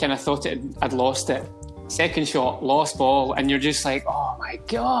where I kind of thought I'd lost it. Second shot, lost ball, and you're just like, oh my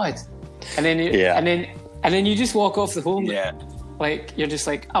God. And then and then you just walk off the hole. Yeah. Like, you're just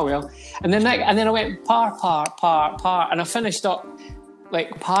like, oh well. And then I went par, and I finished up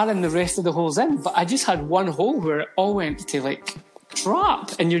like par in the rest of the holes in. But I just had one hole where it all went to like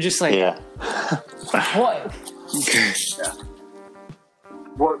trap, and you're just like, what?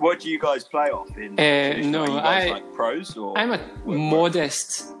 What do you guys play off in? No, are you guys like pros or? I'm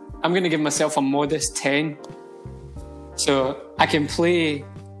modest. I'm going to give myself a modest 10. So I can play.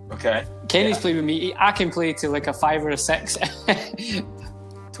 Okay. Kenny's played with me. I can play to like a 5 or a 6.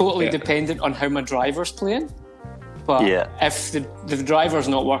 Totally dependent on how my driver's playing. But if the driver's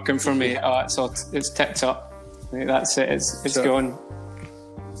not working for me, it's tipped up. That's it. It's gone.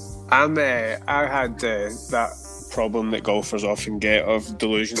 I had that problem that golfers often get of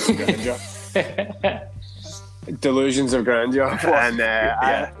delusions of grandeur. Delusions of grandeur. And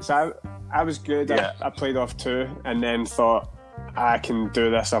I was good. I played off 2 and then thought, I can do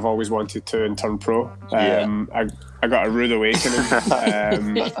this. I've always wanted to and turn pro. I got a rude awakening.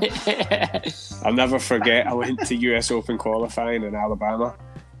 I'll never forget, I went to US Open qualifying in Alabama,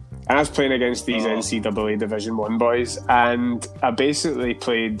 and I was playing against these NCAA Division 1 boys, and I basically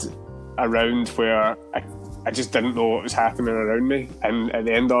played a round where I just didn't know what was happening around me, and at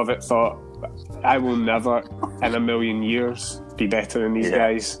the end of it thought, I will never in a million years be better than these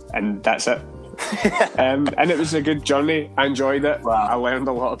guys, and that's it. And it was a good journey. I enjoyed it. Wow. I learned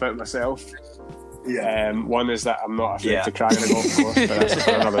a lot about myself. One is that I'm not afraid to cry on a golf course, but that's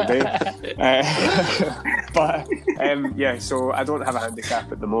for another day. So I don't have a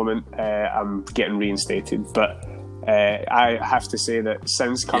handicap at the moment. I'm getting reinstated, but I have to say that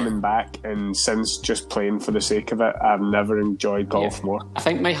since coming back and since just playing for the sake of it, I've never enjoyed golf more. I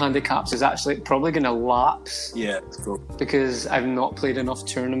think my handicaps is actually probably going to lapse. Yeah, it's cool. Because I've not played enough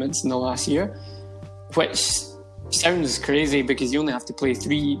tournaments in the last year, which sounds crazy because you only have to play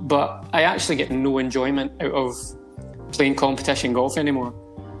 3, but I actually get no enjoyment out of playing competition golf anymore,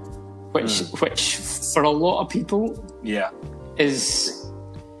 which for a lot of people is...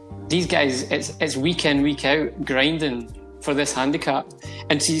 These guys, it's week in, week out, grinding for this handicap.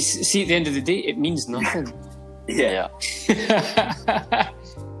 And see, at the end of the day, it means nothing. This is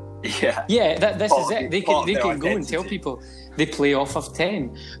it. They can go and tell people they play off of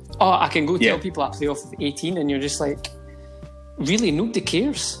 10. Oh, I can go tell people I play off of 18, and you're just like, really, nobody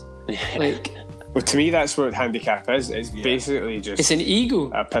cares. Like, well, to me, that's what handicap is. It's basically just... It's an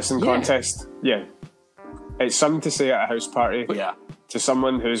ego. A pissing contest. Yeah. It's something to say at a house party. To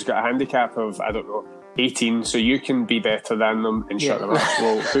someone who's got a handicap of, 18, so you can be better than them and shut them up.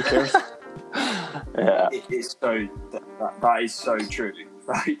 Well, who cares? It's so that is so true.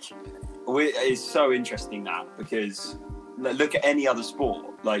 Like, it's so interesting that, because look at any other sport.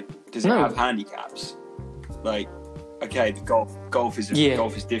 Like, does it have handicaps? Like, okay, the golf is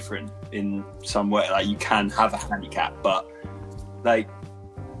different in some way. Like, you can have a handicap, but like,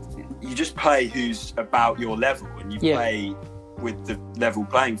 you just play who's about your level, and you play with the level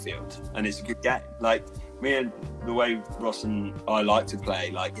playing field, and it's a good game. Like, me and the way Ross and I like to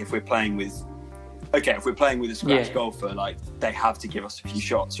play, like, if we're playing with a scratch golfer, like, they have to give us a few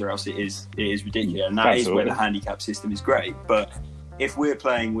shots or else it is ridiculous, and that is where the handicap system is great. But if we're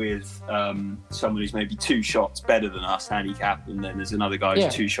playing with someone who's maybe 2 shots better than us handicap, and then there's another guy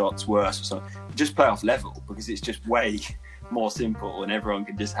who's 2 shots worse or something, just play off level, because it's just way more simple and everyone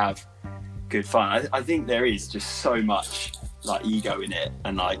can just have good fun. I think there is just so much like ego in it,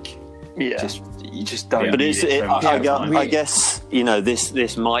 and like you just don't. But need it so much at a time. I guess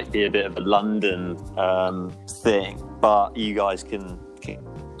this might be a bit of a London thing, but you guys can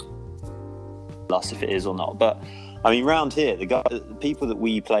us if it is or not. But I mean, round here, the people that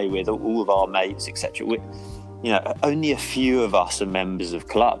we play with, all of our mates, etc. Only a few of us are members of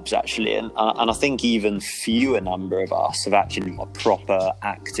clubs actually, and I think even fewer number of us have actually got a proper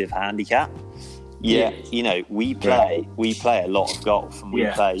active handicap. Yeah, we play a lot of golf, and we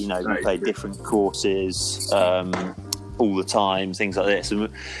play different courses all the time, things like this, and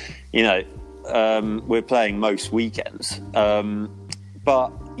we're playing most weekends.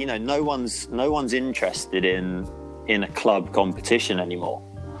 But no one's interested in a club competition anymore.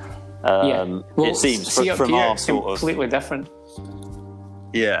 It seems from our sort of completely different.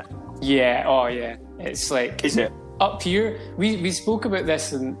 Yeah. Oh yeah. It's like, is it? Up here, we spoke about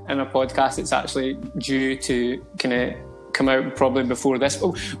this in a podcast. It's actually due to kind of come out probably before this.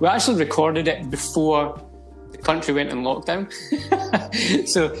 Oh, we actually recorded it before the country went in lockdown.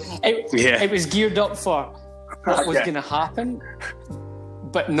 So it was geared up for what was going to happen,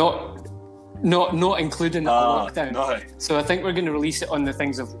 but not including the lockdown. No. So I think we're going to release it on the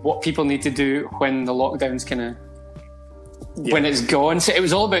things of what people need to do when the lockdown's kind of when it's gone. So it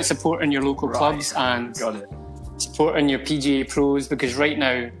was all about supporting your local clubs and supporting your PGA pros, because right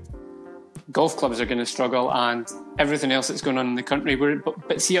now golf clubs are going to struggle and everything else that's going on in the country.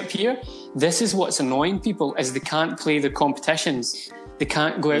 But see up here, this is what's annoying people, is they can't play the competitions. They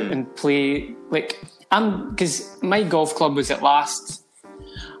can't go out and play because my golf club was at last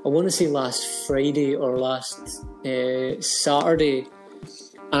Friday or last Saturday,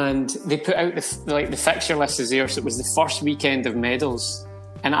 and they put out the fixture list is there, so it was the first weekend of medals,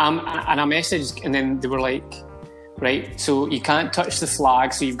 and I messaged, and then they were like, right, so you can't touch the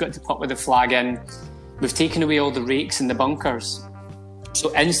flag, so you've got to put with the flag in. We've taken away all the rakes and the bunkers.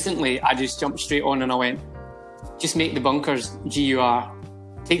 So instantly I just jumped straight on and I went, just make the bunkers GUR,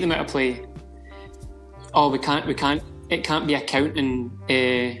 take them out of play. Oh, we can't, it can't be a counting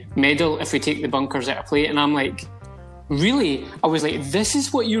medal if we take the bunkers out of play. And I'm like, really? I was like, this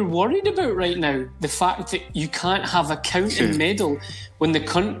is what you're worried about right now? The fact that you can't have a counting medal when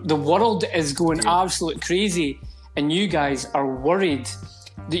the world is going absolute crazy, and you guys are worried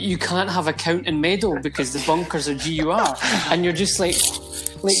that you can't have a counting medal because the bunkers are GUR, and you're just like,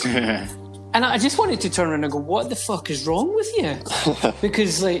 and I just wanted to turn around and go, what the fuck is wrong with you?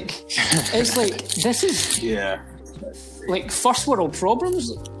 Because it's like, this is like first world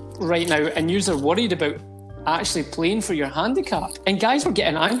problems right now, and yous are worried about actually playing for your handicap. And guys were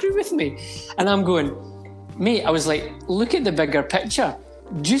getting angry with me, and I'm going, mate, I was like, look at the bigger picture.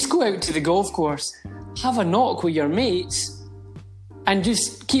 Just go out to the golf course, have a knock with your mates, and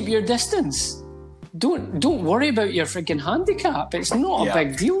just keep your distance. Don't worry about your freaking handicap. It's not a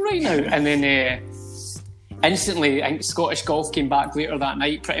big deal right now. And then instantly, I think Scottish Golf came back later that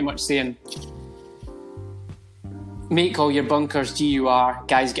night, pretty much saying, make all your bunkers GUR,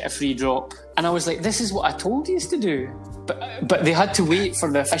 guys get a free drop. And I was like, this is what I told you to do. But they had to wait for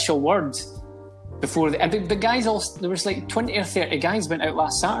the official word before the guys there was like 20 or 30 guys went out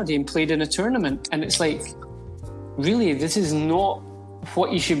last Saturday and played in a tournament, and it's like, really, this is not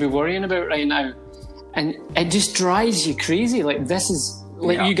what you should be worrying about right now. And it just drives you crazy. Like, this is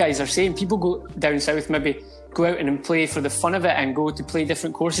like you guys are saying, people go down south, maybe go out and play for the fun of it and go to play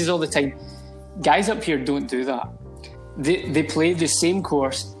different courses all the time. Guys up here don't do that. They play the same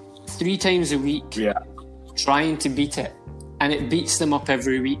course 3 times a week, trying to beat it, and it beats them up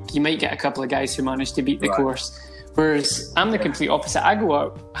every week. You might get a couple of guys who manage to beat the course, whereas I'm the complete opposite. I go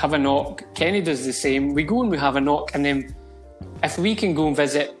out, have a knock, Kenny does the same, we go and we have a knock, and then if we can go and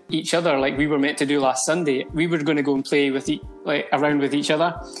visit each other like we were meant to do last Sunday, we were going to go and play with around with each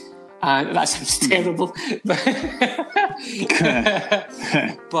other. And that sounds terrible,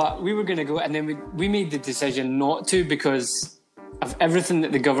 but we were going to go, and then we made the decision not to, because of everything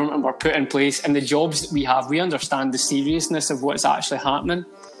that the government were put in place and the jobs that we have. We understand the seriousness of what's actually happening,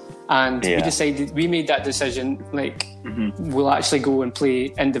 and we made that decision, we'll actually go and play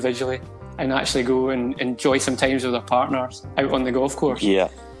individually and actually go and enjoy some times with our partners out on the golf course.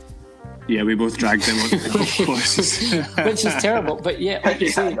 Yeah, we both dragged them on the golf courses. Which is terrible. But like you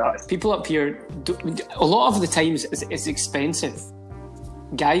say, people up here, a lot of the times it's expensive.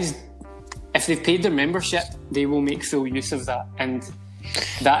 Guys, if they've paid their membership, they will make full use of that. And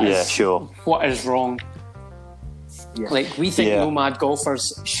that is what is wrong. Yeah. Like, we think nomad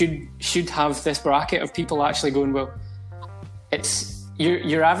golfers should have this bracket of people actually going, well, it's,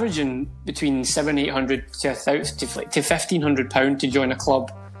 you're averaging between £700-800 to £1,500 to join a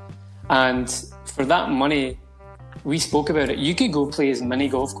club, and for that money, we spoke about it. You could go play as many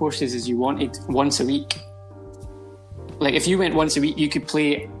golf courses as you wanted once a week. Like if you went once a week, you could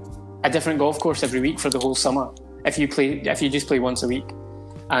play a different golf course every week for the whole summer. If you just play once a week,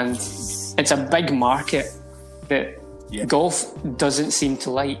 and it's a big market that golf doesn't seem to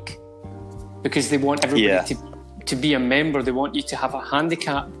like, because they want everybody to be a member. They want you to have a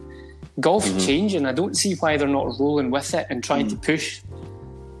handicap. Golf changing. I don't see why they're not rolling with it and trying to push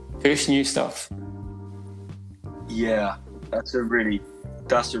new stuff. Yeah, that's a really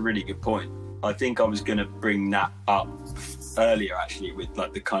good point. I think I was going to bring that up earlier, actually, with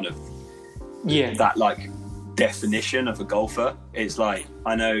like the kind of that like definition of a golfer. It's like,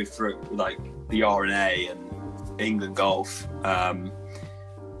 I know for like the R&A and England Golf,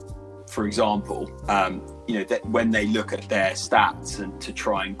 for example, you know, that when they look at their stats and to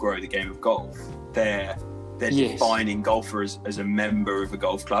try and grow the game of golf, they're defining golfers as a member of a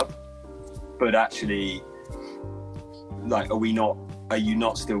golf club. But actually, like, are you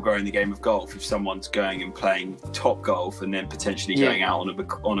not still growing the game of golf if someone's going and playing top golf and then potentially going out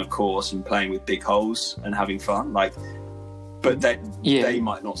on a course and playing with big holes and having fun? Like, but they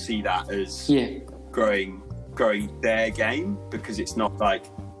might not see that as growing their game, because it's not like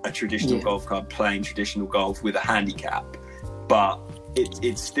a traditional golf club playing traditional golf with a handicap, but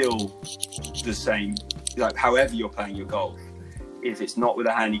it's still the same. Like, however you're playing your golf, if it's not with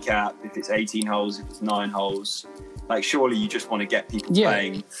a handicap, if it's 18 holes, if it's 9 holes, like, surely you just want to get people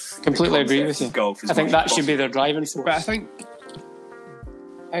playing. Completely agree with you. Golf I think that should be their driving force. But I think,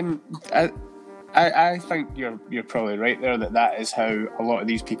 and I think you're probably right there, that is how a lot of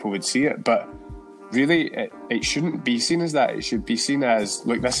these people would see it. But really, it shouldn't be seen as that. It should be seen as,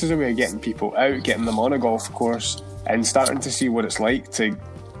 look, this is a way of getting people out, getting them on a golf course, and starting to see what it's like to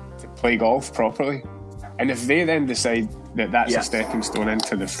play golf properly. And if they then decide that that's a stepping stone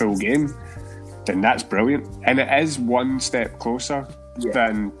into the full game, then that's brilliant. And it is one step closer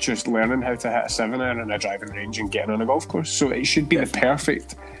than just learning how to hit a 7-iron in a driving range and getting on a golf course. So it should be the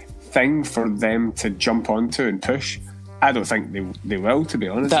perfect thing for them to jump onto and push. I don't think they will, to be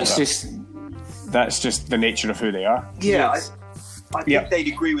honest. That's just the nature of who they are. Yeah, I think they'd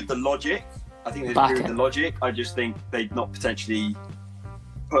agree with the logic. I just think they'd not potentially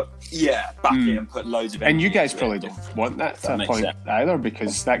back it and put loads of energy. And you guys probably don't want that to a point either,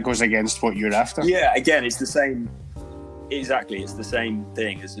 because that goes against what you're after. Yeah, again, it's the same. Exactly, it's the same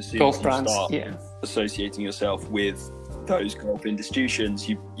thing as soon golf as you brands, start associating yourself with those golf institutions,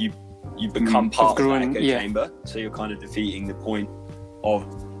 you become part of the echo chamber. So you're kind of defeating the point of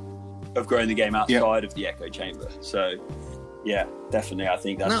growing the game outside of the echo chamber. So yeah, definitely, I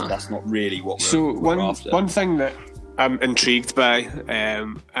think that's not really what we're after. One thing that I'm intrigued by,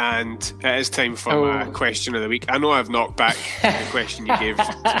 and it is time for my question of the week. I know I've knocked back the question you gave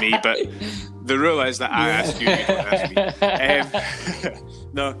to me, but the rule is that I ask you to ask me.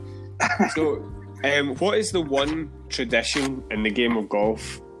 No. So, what is the one tradition in the game of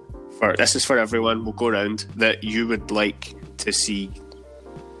golf, this is for everyone, we'll go around, that you would like to see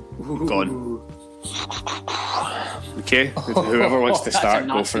gone? Okay, whoever wants to start,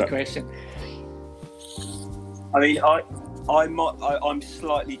 go for it. Question. I mean, I'm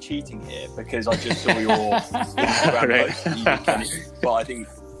slightly cheating here because I just saw your Instagram post, but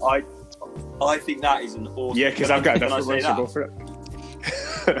I think that is an awesome. Yeah, because I've got a different one, so go for it.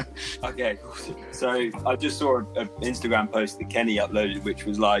 Okay, so I just saw an Instagram post that Kenny uploaded, which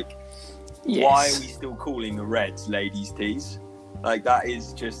was like, why are we still calling the Reds ladies' tees? Like, that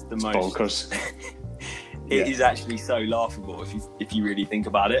is just the most bonkers. It is actually so laughable if you really think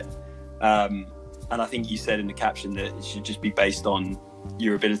about it. And I think you said in the caption that it should just be based on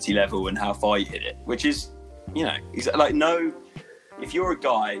your ability level and how far you hit it, which is, you know, like, no, if you're a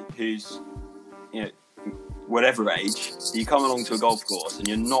guy who's, you know, whatever age, you come along to a golf course and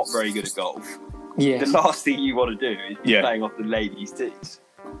you're not very good at golf, the last thing you want to do is be playing off the ladies' tees.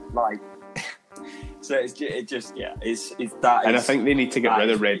 Like, so it's that. And I think they need to get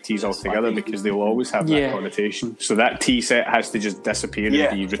rid of red tees altogether, because they'll always have that connotation. So that tee set has to just disappear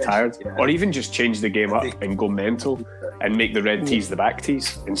and be retired, or even just change the game up and go mental and make the red tees the back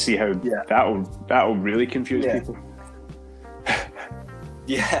tees, and see how that'll really confuse people.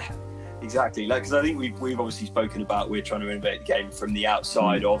 Yeah, exactly. Like, because I think we've obviously spoken about we're trying to innovate the game from the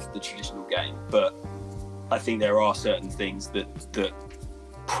outside of the traditional game, but I think there are certain things that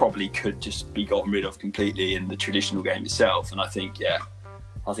probably could just be gotten rid of completely in the traditional game itself. And I think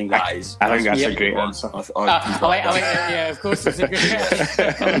that's a great answer. Of course it's a great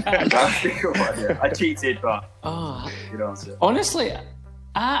answer. I cheated, but good answer. Honestly,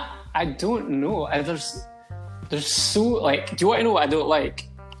 I don't know. There's so, like, do you want to know what I don't like?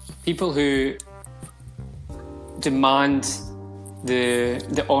 People who demand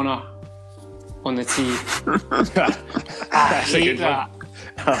the honour on the tee. I hate that.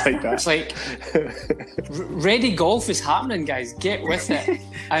 I like that. It's like, ready golf is happening, guys. Get with it.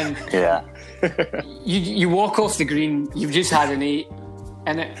 And Yeah. you walk off the green, you've just had an 8,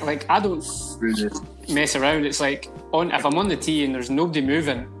 and it, like, I don't mess around. It's like, if I'm on the tee and there's nobody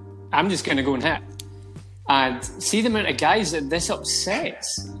moving, I'm just going to go and hit. And see the amount of guys that this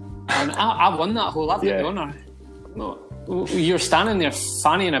upsets. And I won that hole. I've got the honour. No, you're standing there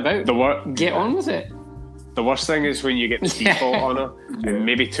fannying about. Get on with it. The worst thing is when you get the default honour and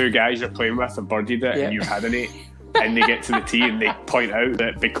maybe 2 guys you're playing with have birdied it and you've had an 8, and they get to the tee and they point out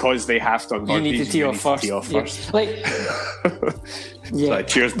that because they have to on birdies, you need to tee off first. Yeah. Like, Like,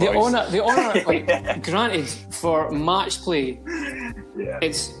 cheers, boys. The honour, like, granted, for match play,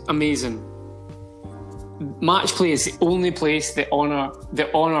 it's amazing. Match play is the only place the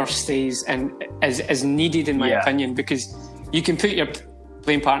honour stays and is needed, in my opinion, because you can put your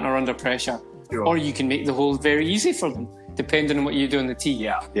playing partner under pressure, or you can make the hole very easy for them, depending on what you do on the tee.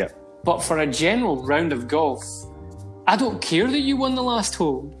 Yeah. But for a general round of golf, I don't care that you won the last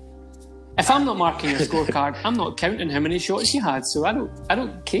hole. If I'm not marking your scorecard, I'm not counting how many shots you had, so I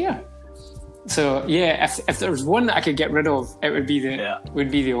don't care. So yeah, if there was one that I could get rid of, it would be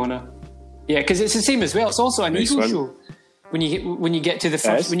the honour. Yeah, because it's the same as well. It's also an ego show. When you get to the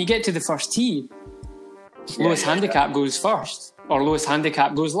first tee, lowest handicap goes first, or lowest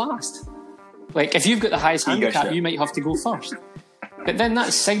handicap goes last. Like, if you've got the highest handicap, you might have to go first. But then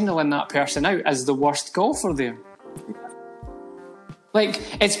that's signalling that person out as the worst golfer there. Like,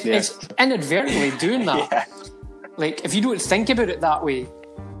 it's inadvertently doing that. Like, if you don't think about it that way,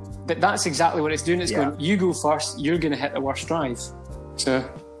 but that's exactly what it's doing. It's going, you go first, you're going to hit the worst drive. So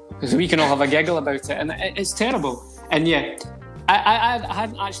we can all have a giggle about it, and it's terrible. And yeah, I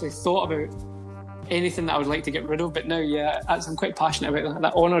hadn't actually thought about anything that I would like to get rid of, but now, I'm quite passionate about that.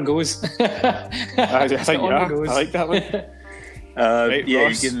 That honour goes. I think goes. I like that one. Right, Ross,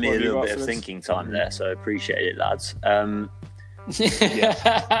 you've given me a little bit of thinking time there, so I appreciate it, lads. But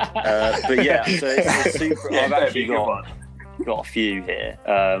yeah, so it's super. I've actually got a few here.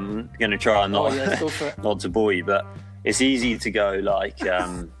 I'm going to try and not to bore you, but it's easy to go like,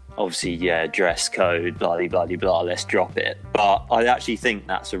 obviously, dress code, blah, blah, blah, blah, let's drop it. But I actually think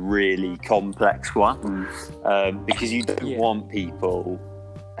that's a really complex one, because you don't want people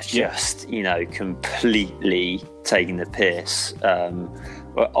just, completely taking the piss.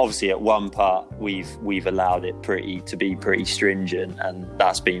 Obviously, at one part, we've allowed it to be pretty stringent, and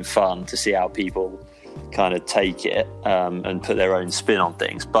that's been fun to see how people kind of take it and put their own spin on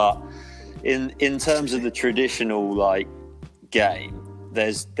things. But in terms of the traditional like game,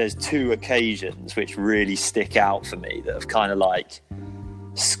 there's 2 occasions which really stick out for me that have kind of like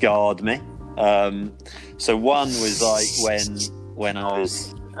scarred me. So one was like when I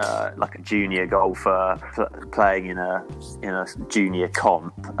was like a junior golfer playing in a junior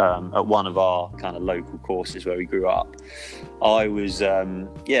comp at one of our kind of local courses where we grew up. I was it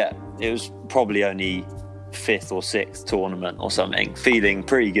was probably only 5th or 6th tournament or something, feeling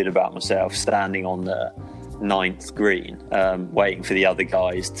pretty good about myself, standing on the 9th green, waiting for the other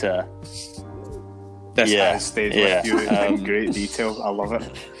guys to. This has stayed with you in great detail. I love it.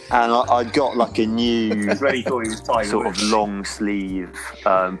 And I'd got like a new sort of long sleeve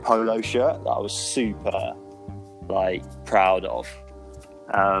polo shirt that I was super like proud of.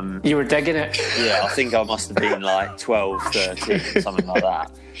 You were digging it. Yeah, I think I must have been like 12, 13, something like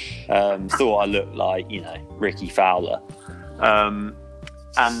that. Thought I looked like, Ricky Fowler.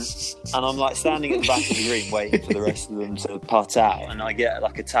 And I'm like standing at the back of the green waiting for the rest of them to putt out, and I get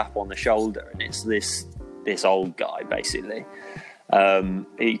like a tap on the shoulder, and it's this old guy basically.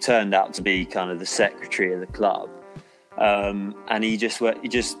 He turned out to be kind of the secretary of the club, and he just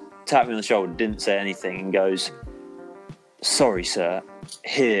tapped me on the shoulder, didn't say anything, and goes, "Sorry, sir,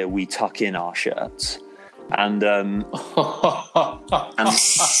 here we tuck in our shirts." And at the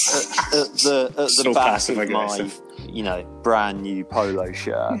back of my brand new polo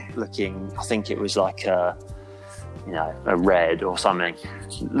shirt, looking, I think it was like a red or something,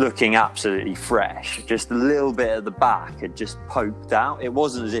 looking absolutely fresh. Just a little bit at the back had just poked out. It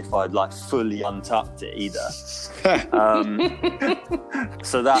wasn't as if I'd like fully untucked it either.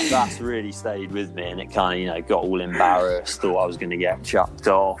 So that's really stayed with me, and it kind of got all embarrassed, thought I was going to get chucked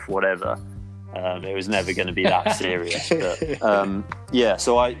off, whatever. It was never going to be that serious. But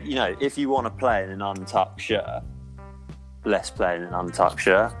so if you want to play in an untucked shirt, let's play in an untucked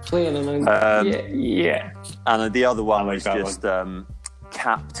shirt. Play in an untucked. Yeah. And the other one was just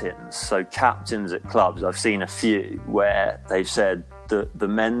captains. So captains at clubs, I've seen a few where they've said that the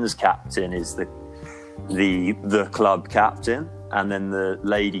men's captain is the club captain, and then the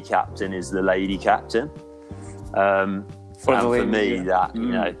lady captain is the lady captain. For me, that you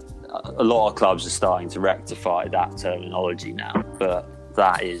know, a lot of clubs are starting to rectify that terminology now, but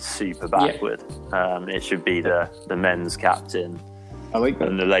that is super backward. It should be the men's captain, I like that,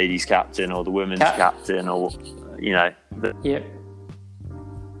 and the ladies captain, or the women's captain, or you know,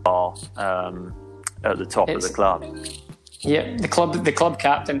 are at the top of the club. Yeah, the club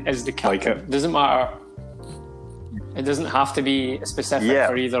captain is the captain. Like it. Doesn't matter. It doesn't have to be specific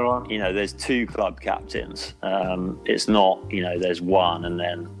for either or. You know, there's 2 club captains. It's not, you know, there's one and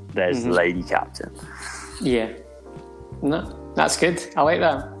then there's the lady captain. Yeah. No, that's good. I like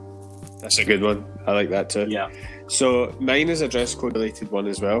that. That's a good one. I like that too. Yeah. So mine is a dress code related one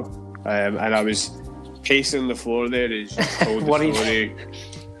as well. And I was pacing the floor there as you told the story,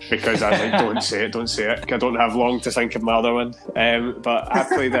 because I was like, don't say it. I don't have long to think of my other one. But I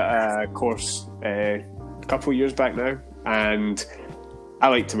played at a course a couple of years back now, and I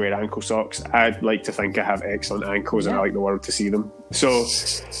like to wear ankle socks. I like to think I have excellent ankles, and I like the world to see them. So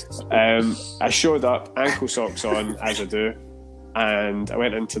I showed up, ankle socks on, as I do, and I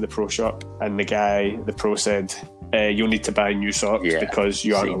went into the pro shop, and the pro said, you'll need to buy new socks because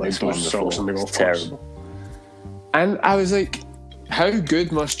you aren't allowed those socks on the golf course. Terrible. And I was like, how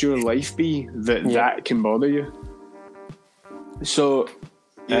good must your life be that can bother you? So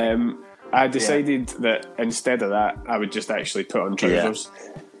I decided that instead of that, I would just actually put on trousers,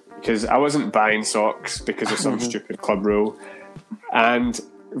 because I wasn't buying socks because of some stupid club rule. And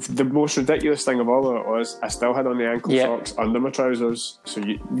the most ridiculous thing of all of it was, I still had on the ankle socks under my trousers, so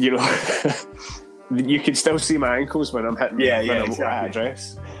you know, you can still see my ankles when I'm hitting a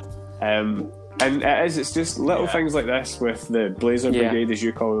dress. And it's just little things like this with the Blazer Brigade, as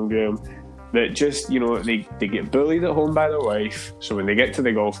you call them, Graham, that just, you know, they get bullied at home by their wife, so when they get to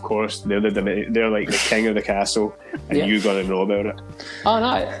the golf course, they're like the king of the castle, and you got to know about it. Oh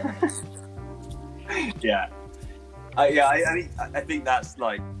no. I think that's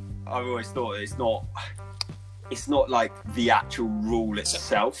like, I've always thought it's not like the actual rule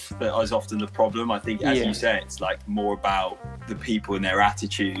itself that is often the problem. I think, as you say, it's like more about the people and their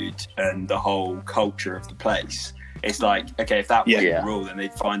attitude and the whole culture of the place. It's like, okay, if that wasn't the rule, then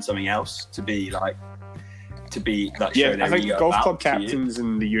they'd find something else to be like show their I think ego golf about club captains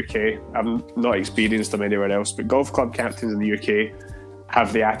in the UK, I've not experienced them anywhere else, but golf club captains in the UK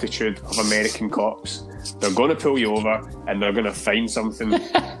have the attitude of American cops. They're going to pull you over and they're going to find something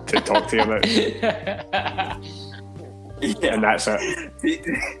to talk to you about. And that's it.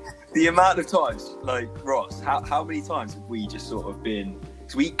 The amount of times, like, Ross, how many times have we just sort of been...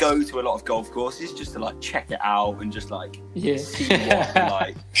 So we go to a lot of golf courses just to like check it out and just like see what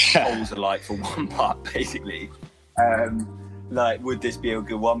like holes are like for one putt, basically. Like, would this be a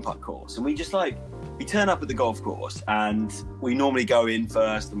good one putt course? And we just like, we turn up at the golf course and we normally go in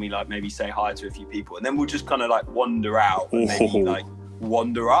first and we like maybe say hi to a few people, and then we'll just kind of like wander out and maybe like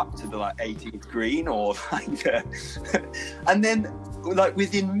wander up to the like 18th green or like and then like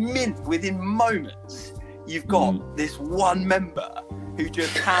within moments you've got this one member who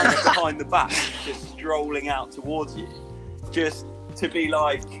just hands behind the back, just strolling out towards you, just to be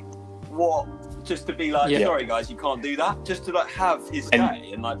like, what? Just to be like, sorry guys, you can't do that. Just to like have his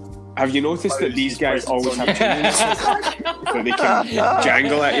day and like. Have you noticed that these guys always have tunes that they can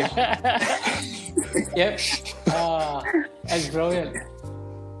jangle at you? Yep. That's brilliant.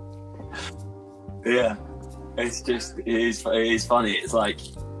 Yeah, it's just it is funny. It's like,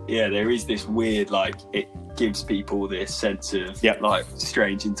 there is this weird, like, it gives people this sense of like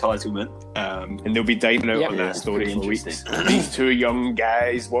strange entitlement, and they'll be diving out on that story for weeks. These 2 young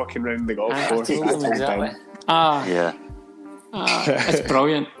guys walking around the golf course. Exactly. It's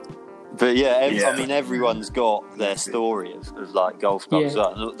brilliant. But I mean, everyone's got their story of like golf clubs.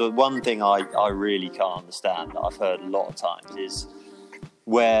 The one thing I really can't understand, that I've heard a lot of times, is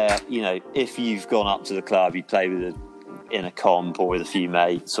where, you know, if you've gone up to the club, you play in a comp or with a few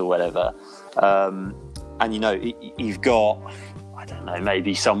mates or whatever, and you know, you've got, I don't know,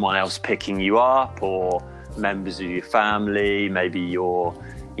 maybe someone else picking you up, or members of your family, maybe your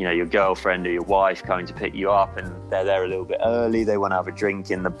girlfriend or your wife coming to pick you up, and they're there a little bit early, they want to have a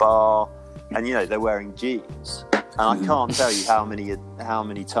drink in the bar, and you know, they're wearing jeans. And I can't tell you how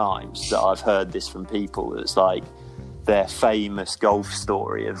many times that I've heard this from people. It's like their famous golf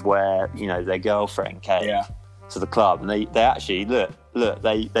story of where, you know, their girlfriend came to the club, and they actually look,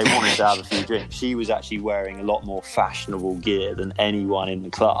 they wanted to have a few drinks. She was actually wearing a lot more fashionable gear than anyone in the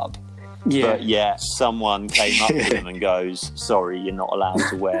club, But yeah, someone came up to them and goes, "Sorry, you're not allowed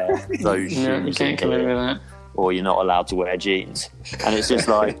to wear those shoes. No, you can't come in with that. Or you're not allowed to wear jeans." And it's just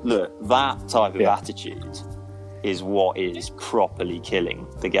like, look, that type of attitude is what is properly killing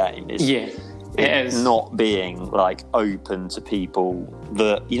the game. It is not being like open to people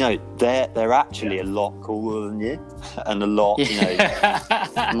that, you know, they're actually a lot cooler than you and a lot, you know,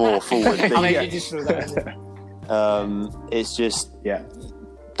 more forward thinking. It's just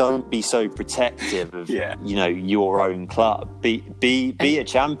don't be so protective of you know, your own club. Be a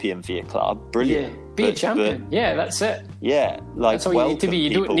champion for your club. Brilliant. Be a champion. That's it. Yeah, like that's all you need to be.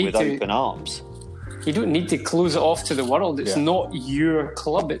 You don't need with open arms. You don't need to close it off to the world. It's not your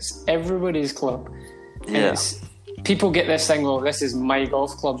club. It's everybody's club. And people get this thing, well, this is my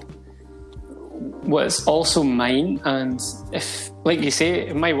golf club. Well, it's also mine. And if, like you say,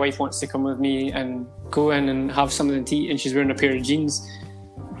 if my wife wants to come with me and go in and have something to eat and she's wearing a pair of jeans,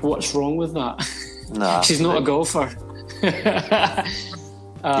 what's wrong with that? Nah, she's not a golfer.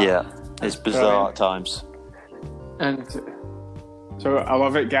 It's bizarre at times. And so I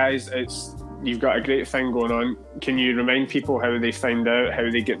love it, guys. You've got a great thing going on. Can you remind people how they find out, how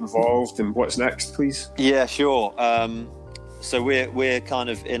they get involved, and what's next, please? Yeah, sure. So we're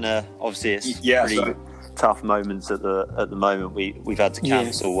kind of in a, obviously it's pretty tough moments at the moment. We've had to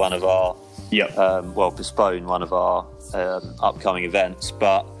cancel one of our postpone one of our upcoming events,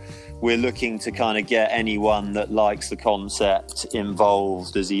 but we're looking to kind of get anyone that likes the concept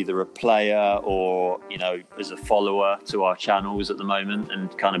involved as either a player or, you know, as a follower to our channels at the moment,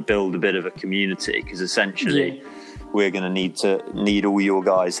 and kind of build a bit of a community, because essentially we're going to need all your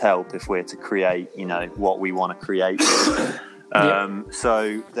guys' help if we're to create, you know, what we want to create.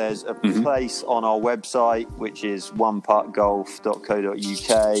 So there's a place on our website, which is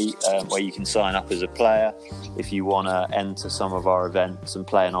oneputtgolf.co.uk, where you can sign up as a player if you want to enter some of our events and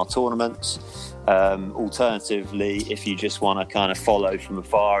play in our tournaments. Alternatively, if you just want to kind of follow from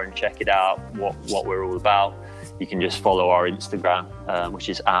afar and check it out, what we're all about, you can just follow our Instagram, which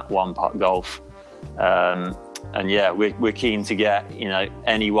is @oneputtgolf. And we're keen to get, you know,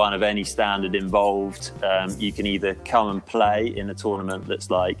 anyone of any standard involved. You can either come and play in a tournament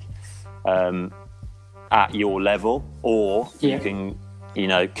that's like at your level, or you can, you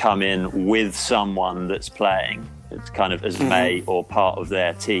know, come in with someone that's playing. It's kind of as mate or part of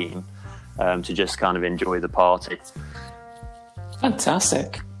their team, to just kind of enjoy the party.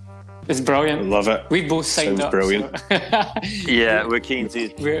 Fantastic. It's brilliant. Love it. We both signed Sounds up. Brilliant. So. We're keen to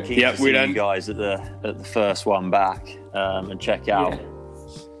see you guys at the first one back, and check out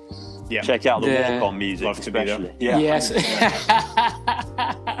check out the walk-on music, love to be there. especially. Yes.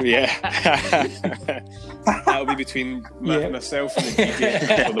 That'll be between myself and the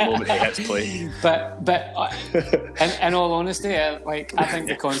DJ for the moment he hits play. But in all honesty, I think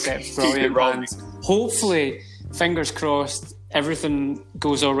the concept's brilliant, and hopefully, fingers crossed, everything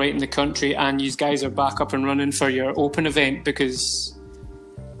goes all right in the country and you guys are back up and running for your open event, because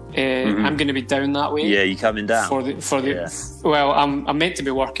I'm going to be down that way. Yeah, you coming down well, I'm meant to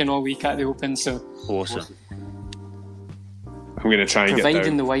be working all week at the open, so awesome. I'm going to try and providing get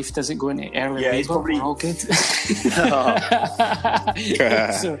down. the wife doesn't go into early labor, probably we're all good.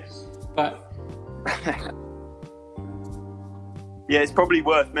 But it's probably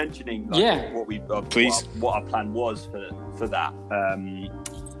worth mentioning what we please, what our plan was for that.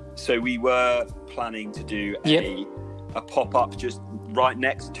 So we were planning to do a pop-up just right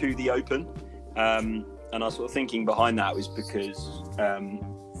next to the Open, and I was sort of thinking behind that was because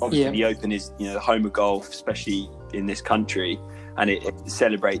obviously the Open is, you know, the home of golf, especially in this country, and it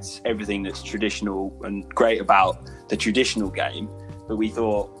celebrates everything that's traditional and great about the traditional game. But we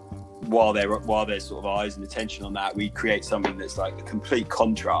thought, while there's sort of eyes and attention on that, we create something that's like a complete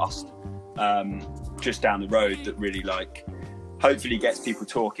contrast, just down the road, that really hopefully gets people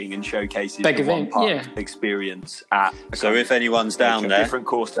talking and showcases the one putt experience at. So if anyone's down there, different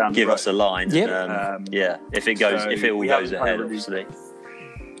course down, give us a line. Yep. If it all goes ahead, obviously.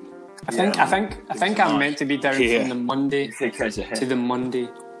 I think I'm meant to be down from the Monday to the Monday.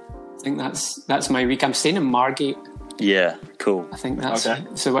 I think that's my week. I'm staying in Margate. Yeah, cool. I think that's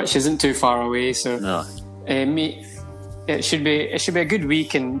so, which isn't too far away. So it should be a good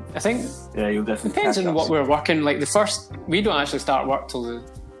week, and I think you'll definitely depends on what we're working. Like we don't actually start work till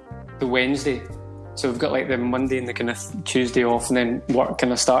the Wednesday, so we've got like the Monday and the kind of Tuesday off, and then work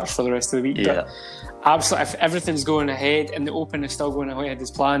kind of starts for the rest of the week. Yeah. But absolutely, if everything's going ahead and the Open is still going ahead as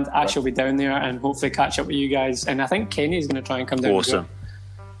planned, I shall be down there and hopefully catch up with you guys. And I think Kenny's going to try and come down. Awesome.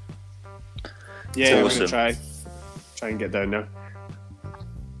 Yeah, we're going to try and get down there.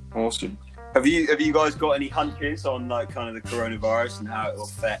 Awesome. Have you guys got any hunches on like kind of the coronavirus and how it will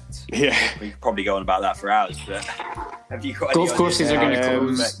affect? Yeah. We could probably go on about that for hours, but have you got any Golf courses ideas are going to how it will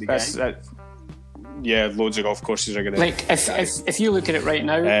close. affect the game? Yeah, loads of golf courses are going to. Like if you look at it right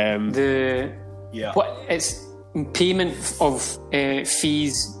now, it's payment of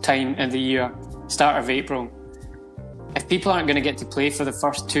fees time in the year, start of April. If people aren't going to get to play for the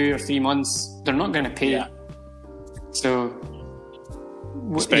first 2 or 3 months, they're not going to pay. Yeah. So,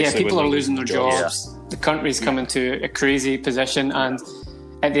 Especially people with are losing their jobs. jobs. The country's coming to a crazy position, and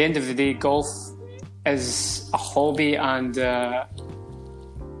at the end of the day, golf is a hobby, and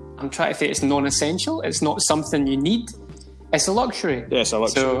I'm trying to say it's non-essential. It's not something you need. It's a luxury. Yeah, it's a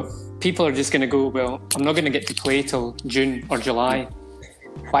luxury. So people are just going to go, well, I'm not going to get to play till June or July.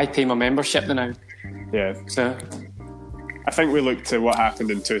 Why pay my membership now? Yeah. So I think we look to what happened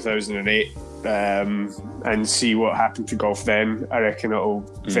in 2008 and see what happened to golf then. I reckon it'll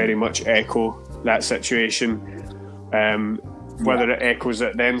very much echo that situation. Whether it echoes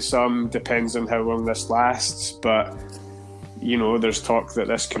it then some depends on how long this lasts. But, you know, there's talk that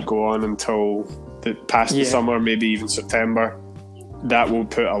this could go on until past the summer, maybe even September. That will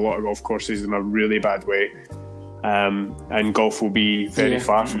put a lot of golf courses in a really bad way. And golf will be very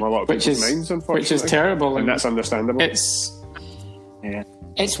far from a lot of people's minds, unfortunately. Which is terrible. And that's understandable.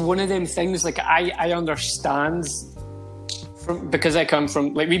 It's one of them things, like, I understand, because I come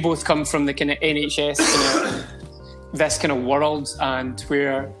from, like, we both come from the kind of NHS, this kind of world, and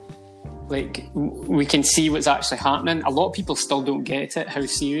where, like, we can see what's actually happening. A lot of people still don't get it, how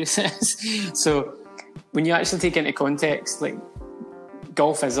serious it is. So when you actually take into context, like,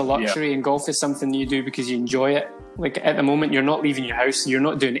 golf is a luxury, and golf is something you do because you enjoy it. Like, at the moment, you're not leaving your house, you're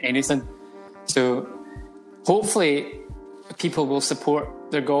not doing anything. So hopefully people will support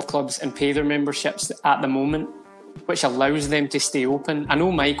their golf clubs and pay their memberships at the moment, which allows them to stay open. I know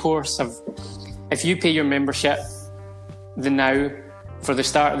my course, if you pay your membership now for the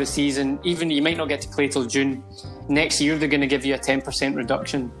start of the season, even you might not get to play till June, next year they're going to give you a 10%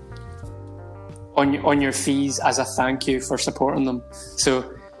 reduction on your fees as a thank you for supporting them.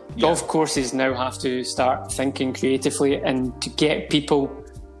 So golf courses now have to start thinking creatively, and to get people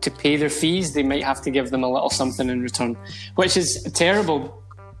to pay their fees, they might have to give them a little something in return, which is terrible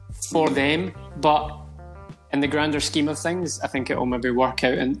for them, but in the grander scheme of things, I think it'll maybe work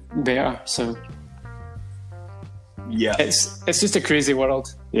out and better. So it's just a crazy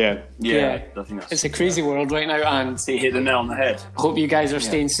world. I think It's a crazy world right now, and you hit the nail on the head. I hope you guys are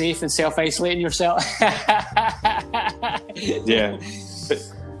staying safe and self-isolating yourself. But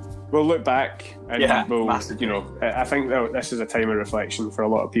we'll look back and we'll, massively. you know, I think that this is a time of reflection for a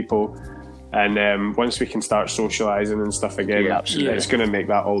lot of people, and once we can start socialising and stuff again, it's going to make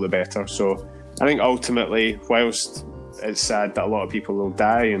that all the better. So I think ultimately, whilst it's sad that a lot of people will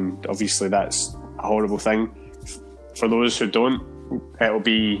die, and obviously that's a horrible thing, for those who don't,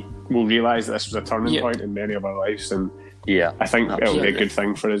 we'll realise that this was a turning point in many of our lives, and I think it'll be a good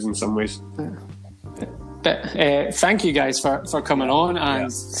thing for us in some ways. But thank you guys for coming on,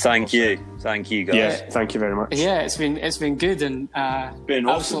 and thank you guys. Yeah, thank you very much. Yeah, it's been good, and It's been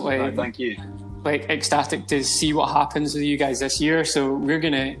awesome. absolutely No, thank you. like ecstatic to see what happens with you guys this year. So we're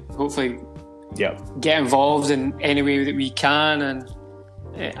gonna hopefully get involved in any way that we can, and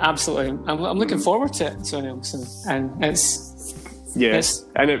absolutely, I'm looking forward to it. So and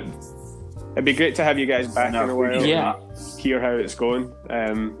and it'd be great to have you guys back in a while. Hear how it's going.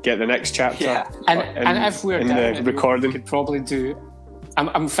 Get the next chapter. And if we're in down, the recording, we could probably do.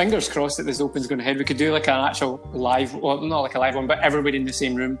 I'm fingers crossed that this Open's going ahead. We could do like an actual live, well, not like a live one, but everybody in the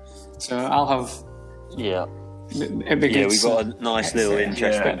same room. So I'll have. Yeah. It'd be good. We've got a nice little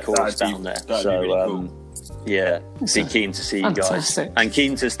interesting course down there. So really cool. Be keen to see you guys, and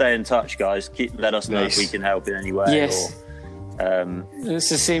keen to stay in touch, guys. Let us know if we can help in any way. Yes. It's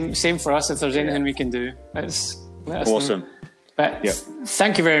the same for us. If there's anything we can do, let us awesome. know. But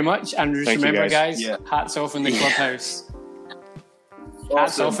thank you very much, and just remember, guys, hats off in the clubhouse.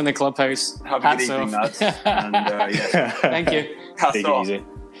 Hats off in the clubhouse. Have a good evening, lads. And, Thank you. Hats Take off. it easy.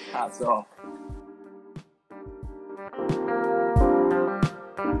 Hats off.